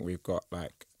we think we've got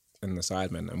like in the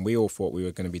Sidemen? And we all thought we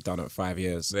were going to be done at 5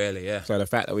 years. Really, yeah. So the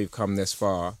fact that we've come this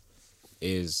far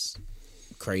is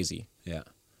crazy. Yeah.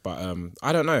 But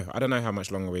I don't know. I don't know how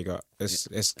much longer we got. It's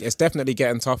definitely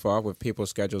getting tougher with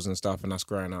people's schedules and stuff and us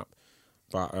growing up.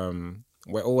 But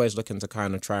we're always looking to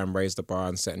kind of try and raise the bar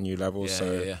and set new levels.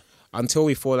 Yeah. Until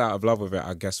we fall out of love with it,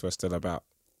 I guess we're still about.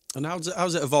 And how's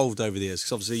it evolved over the years?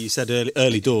 Because obviously you said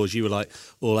early doors you were like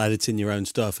all editing your own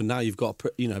stuff, and now you've got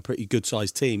a pretty good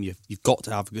sized team. You've got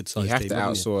to have a good sized You have team. to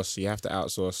haven't you? outsource. You have to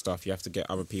outsource stuff. You have to get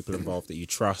other people involved that you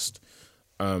trust.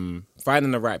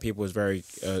 Finding the right people is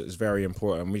very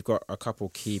important. We've got a couple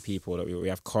key people that we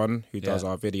have. Con, who does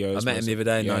our videos. I met him the other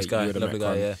day. Nice guy, you would have lovely met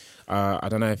guy. Con. Yeah. I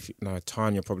don't know if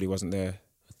Tanya probably wasn't there.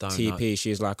 Don't TP, know.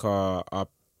 she's like our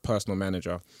personal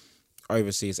manager.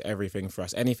 Oversees everything for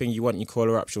us. Anything you want, you call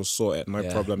her up, she'll sort it, no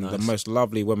problem. Nice. The most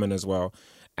lovely woman as well.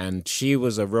 And she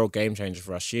was a real game changer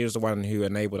for us. She was the one who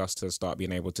enabled us to start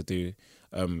being able to do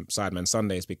Sidemen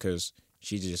Sundays, because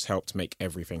she just helped make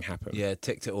everything happen. Yeah,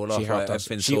 ticked it all off. She helped right, us.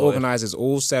 everything's She sorted. organises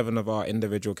all 7 of our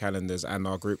individual calendars and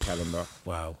our group calendar.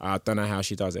 Wow. I don't know how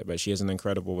she does it, but she is an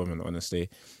incredible woman, honestly.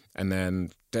 And then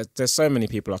there's so many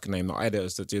people I can name. Our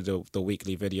editors that do the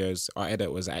weekly videos. Our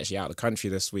editor was actually out of the country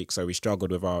this week, so we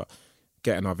struggled with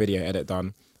getting our video edit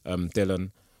done, Dylan.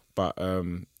 But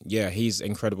yeah, he's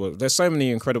incredible. There's so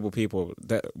many incredible people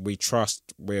that we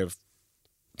trust with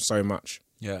so much.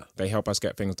 Yeah. They help us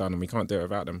get things done, and we can't do it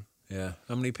without them. Yeah.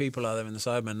 How many people are there in the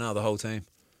Sidemen now? The whole team.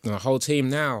 And the whole team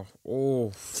now. Oh,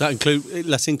 Does that include?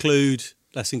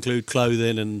 Let's include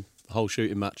clothing and the whole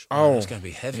shooting match. Oh, it's going to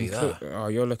be heavy. That. Oh,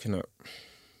 you're looking at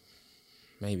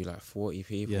maybe like 40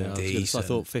 people. Yeah, I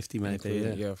thought 50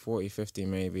 maybe. Yeah. 40, 50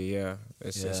 maybe, yeah.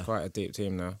 It's quite a deep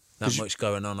team now. That much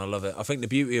going on, I love it. I think the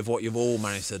beauty of what you've all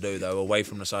managed to do, though, away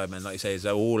from the Sidemen, like you say, is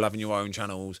they're all having your own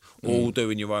channels, all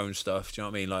doing your own stuff. Do you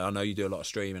know what I mean? Like, I know you do a lot of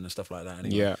streaming and stuff like that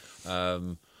anyway. Yeah.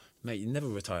 Mate, you never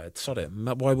retired. Sod it.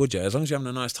 Why would you? As long as you're having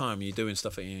a nice time, you're doing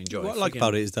stuff that you enjoy. What I like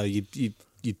about it is though you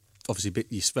obviously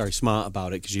you're very smart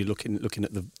about it because you're looking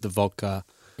at the vodka,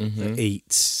 the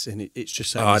eats, and it's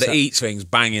just so. Oh, the eats thing's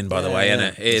banging, by the way, isn't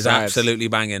it? It is Sides. absolutely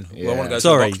banging. Yeah. We want to go to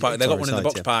Sorry. the box park. They've got one in the Sorry,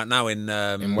 box sides, park now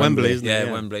in Wembley, isn't it? Yeah,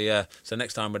 Yeah. Wembley, yeah. So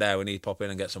next time we're there, we need to pop in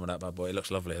and get some of that bad boy. It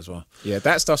looks lovely as well. Yeah,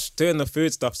 that stuff, doing the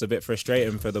food stuff's a bit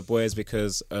frustrating for the boys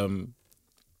because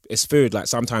it's food. Like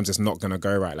sometimes it's not gonna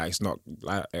go right. Like it's not,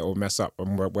 like it'll mess up,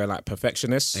 and we're like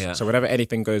perfectionists. Yeah. So whenever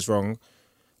anything goes wrong,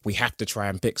 we have to try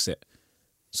and fix it.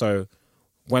 So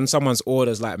when someone's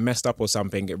order's like messed up or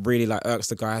something, it really like irks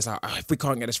the guys. Like, if we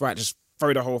can't get this right, just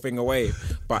throw the whole thing away.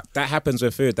 But that happens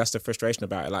with food. That's the frustration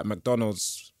about it. Like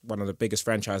McDonald's, one of the biggest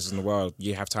franchises in the world,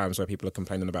 you have times where people are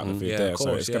complaining about the food yeah, there. of So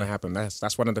course, it's going to happen.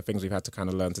 That's one of the things we've had to kind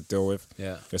of learn to deal with.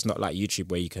 Yeah. It's not like YouTube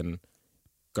where you can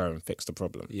go and fix the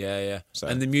problem. Yeah. So-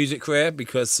 And the music career,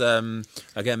 because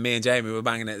again, me and Jamie were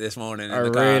banging it this morning in Oh,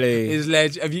 the car. really? His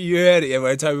have you heard it? Yeah,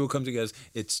 where Toby will come to goes,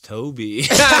 "It's Toby."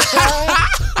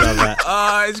 Love that.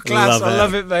 Oh, it's class. Love I it.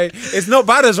 love it, mate. It's not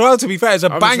bad as well, to be fair. It's a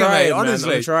banger, mate. Man.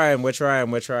 Honestly.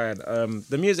 We're trying.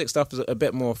 The music stuff is a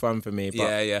bit more fun for me.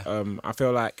 But, Yeah. I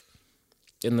feel like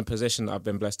in the position that I've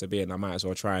been blessed to be in, I might as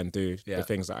well try and do Yeah. the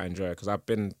things that I enjoy, because I've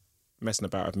been messing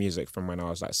about with music from when I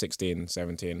was like 16,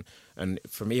 17. And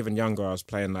from even younger, I was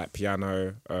playing like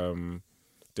piano,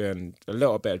 doing a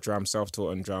little bit of drums,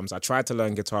 self-taught on drums. I tried to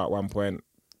learn guitar at one point,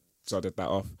 so I did that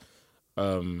off.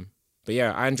 But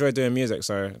yeah, I enjoy doing music,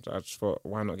 so I just thought,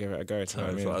 why not give it a go? Do you know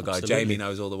what I mean? What a guy. Absolutely. Jamie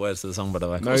knows all the words to the song, by the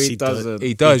way. No, he doesn't.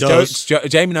 He does. He does.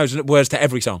 Jamie knows words to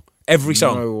every song. Every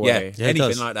song. No way. Yeah, he anything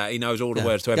does. like that. He knows all the Yeah.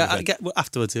 words to everything.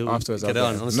 Afterwards, he'll Afterwards, get I'll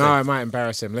on. get it. Honestly. No, I might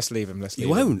embarrass him. Let's leave him. He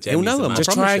won't. He'll Jamie's know the him. man. I Just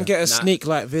promise try you. and get a sneak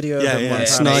like video of him Yeah, one time.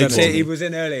 snipe Send it. He was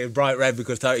in earlier, bright red,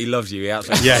 because he loves you. He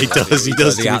absolutely Yeah, he does. He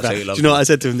does. He to be fair. absolutely Do loves you know what I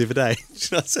said to him the other day? Do you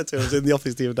know what I said to him? I was in the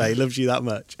office the other day. He loves you that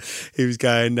much. He was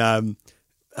going.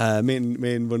 Me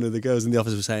and one of the girls in the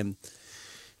office were saying,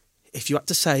 if you had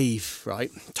to save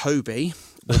Toby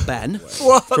or Ben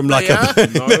from like a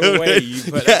No way you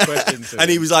put that question to and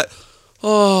he him. was like,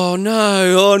 oh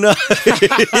no.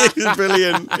 It's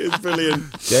brilliant. It's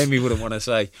brilliant. Jamie wouldn't want to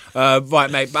say. Right,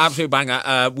 mate, absolute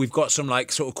banger. We've got some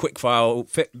like sort of quick fire.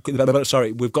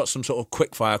 We've got some sort of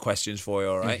quick fire questions for you.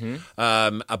 All right?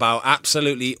 About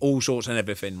absolutely all sorts and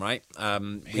everything. Right?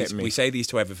 Hit me. We say these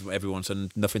to everyone, so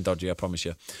nothing dodgy. I promise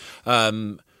you.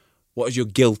 What is your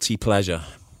guilty pleasure?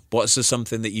 What's the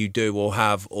something that you do or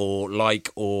have or like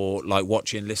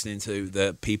watching, listening to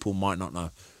that people might not know?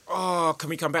 Oh, can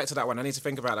we come back to that one? I need to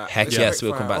think about that. Heck It's yes,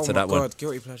 quick we'll come fire. back to Oh my that one. God,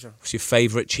 guilty pleasure. What's your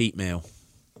favourite cheat meal?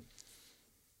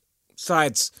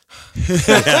 Sides.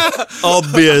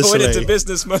 Obviously. Went into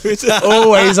business mode.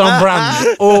 Always on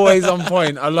brand. Always on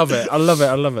point. I love it.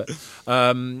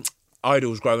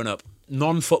 Idols growing up.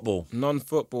 Non-football.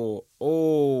 Non-football.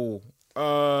 Oh,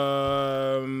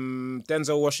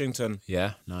 Denzel Washington.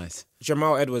 Yeah, nice.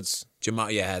 Jamal Edwards.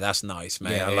 Jamal, yeah, that's nice,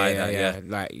 mate. I like that. Yeah.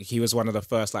 Like he was one of the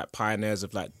first like pioneers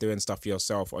of like doing stuff for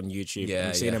yourself on YouTube. Yeah,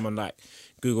 You've seen yeah. him on like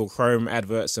Google Chrome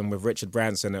adverts and with Richard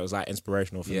Branson. It was like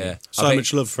inspirational for me. So I think-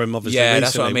 much love for him, obviously. Yeah,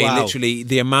 that's what I recently. mean. Wow. Literally,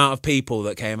 the amount of people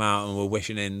that came out and were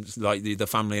wishing in, like the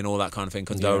family and all that kind of thing,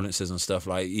 condolences and stuff.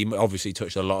 Like, he obviously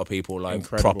touched a lot of people. Like,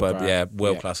 Incredible proper, guy.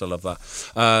 world Yeah. class. I love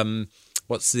that.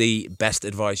 What's the best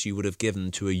advice you would have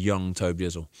given to a young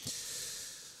TOBI?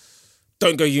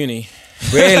 Don't go uni.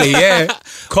 Really? Yeah.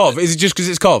 Cov. Is it just because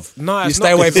it's Cov? No, you it's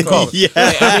stay not away from because Cov. Yeah.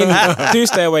 I mean, do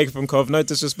stay away from Cov. No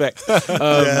disrespect.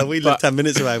 Yeah, we live but 10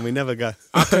 minutes away and we never go.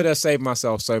 I could have saved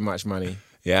myself so much money.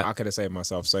 Yeah. I could have saved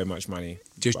myself so much money.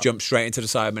 Just jumped straight into the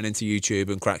SIDEMEN, into YouTube,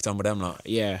 and cracked on with them lot.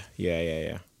 Yeah.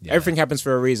 Everything happens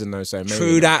for a reason, though. So maybe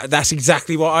True not. that's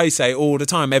exactly what I say all the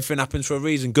time. Everything happens for a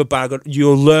reason. Good, bad, good.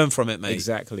 You'll learn from it, mate.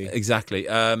 Exactly.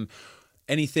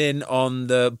 Anything on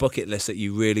the bucket list that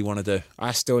you really want to do?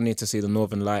 I still need to see the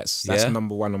Northern Lights. That's Yeah?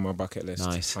 number one on my bucket list.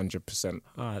 Nice. 100%.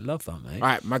 All right, love that, mate. All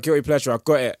right, my guilty pleasure. I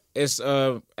got it. It's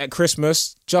at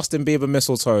Christmas. Justin Bieber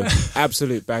Mistletoe.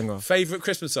 Absolute banger. Favourite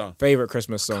Christmas song? Favorite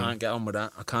Christmas song. Can't get on with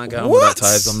that. I can't get on with that,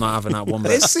 Tyres. I'm not having that one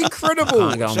bit. It's incredible.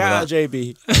 I can't get on Shout out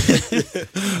with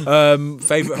JB.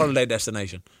 Favourite holiday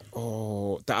destination?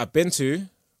 Oh, that I've been to.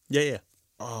 Yeah.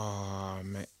 Oh,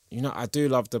 mate. You know, I do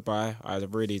love Dubai. I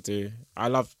really do. I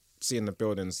love seeing the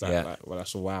buildings.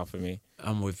 That's a wow for me.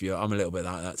 I'm with you. I'm a little bit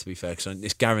like that, to be fair, because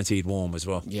it's guaranteed warm as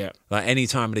well. Yeah. Like any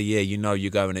time of the year, you know you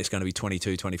go and it's going to be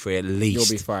 22, 23 at least.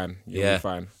 You'll be fine. You'll be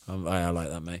fine. I like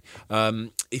that, mate.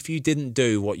 If you didn't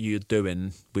do what you're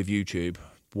doing with YouTube,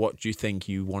 what do you think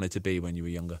you wanted to be when you were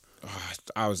younger?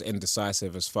 I was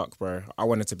indecisive as fuck, bro. I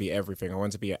wanted to be everything. I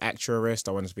wanted to be an actuarist.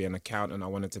 I wanted to be an accountant. I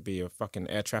wanted to be a fucking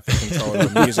air traffic controller,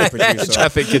 music producer.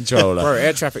 Traffic controller. Bro,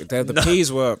 air traffic, the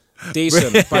P's were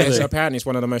decent, but apparently it's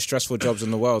one of the most stressful jobs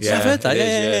in the world. Yeah. I've heard that. it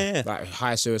is, Yeah. Like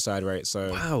high suicide rate.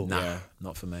 So Wow. Nah,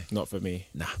 not for me. not for me.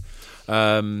 Nah.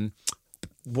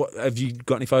 What have you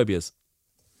got any phobias?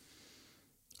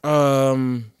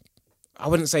 I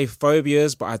wouldn't say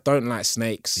phobias, but I don't like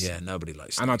snakes. Yeah, nobody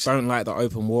likes snakes. And I don't like the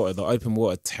open water. The open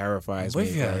water terrifies me.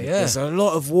 With you, bro. yeah. There's a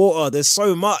lot of water. There's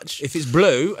so much. If it's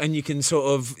blue and you can sort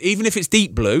of, even if it's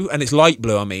deep blue and it's light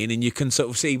blue, I mean, and you can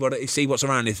sort of see what's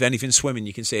around. If anything's swimming,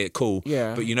 you can see it. Cool.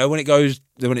 Yeah. But you know when it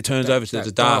turns over to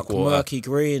the dark water. murky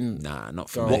green. Nah, not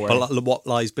for Go me. away. But what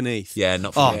lies beneath? Yeah,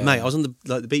 not for me. Mate, I was on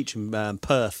the beach in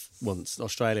Perth once,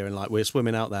 Australia, and like we were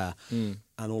swimming out there,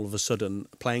 and all of a sudden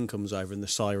a plane comes over and the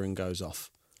siren goes off.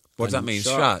 What does that mean?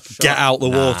 Shark. Shark. Get out the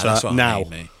Nah, water that's what I now. mean,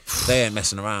 mate. They ain't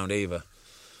messing around either.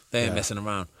 They ain't messing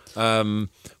around. Right,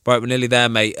 we're nearly there,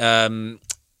 mate. No,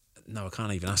 I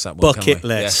can't even ask that one. Bucket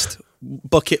list. Yeah.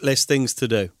 Bucket list things to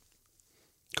do.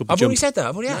 I've already said that.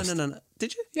 I've already asked. No.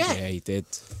 Did you? Yeah, Yeah, he did.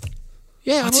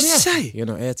 Yeah, What did you say? You're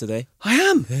not here today. I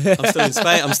am. I'm still in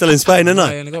Spain. I'm still in Spain, aren't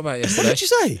I I? only got back What yesterday. did you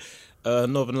say?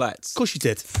 Northern Lights. Of course you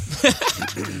did.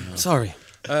 Sorry.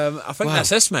 I think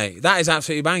that's us, mate. That is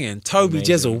absolutely banging.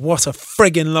 TBJZL, what a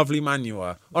friggin' lovely man you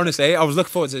are. Honestly, I was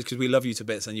looking forward to this because we love you to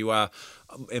bits, and you are,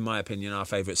 in my opinion, our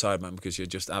favourite sideman because you're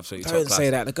just absolutely top Don't class. say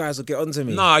that. The guys will get onto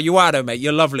me. No, you are though, mate.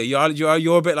 You're lovely. You're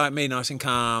a bit like me, nice and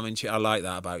calm, and I like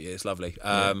that about you. It's lovely.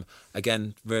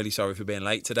 Again, really sorry for being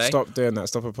late today. Stop doing that.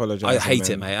 Stop apologising. I hate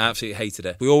it, mate. I absolutely hated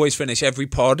it. We always finish every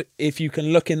pod. If you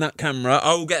can look in that camera,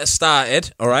 I will get us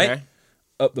started. All right. Okay.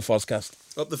 Up the Fozcast.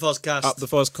 Up the Fozcast. Up the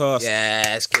Fozcast.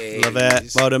 Yes, kids. Love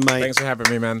it. Well done, mate. Thanks for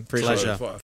having me, man. Appreciate Pleasure. it.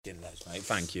 What a f***ing les, mate.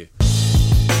 Thank you.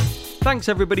 Thanks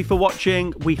everybody for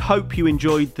watching. We hope you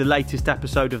enjoyed the latest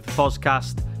episode of the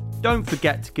Fozcast. Don't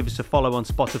forget to give us a follow on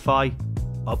Spotify.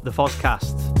 Up the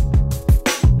Fozcast.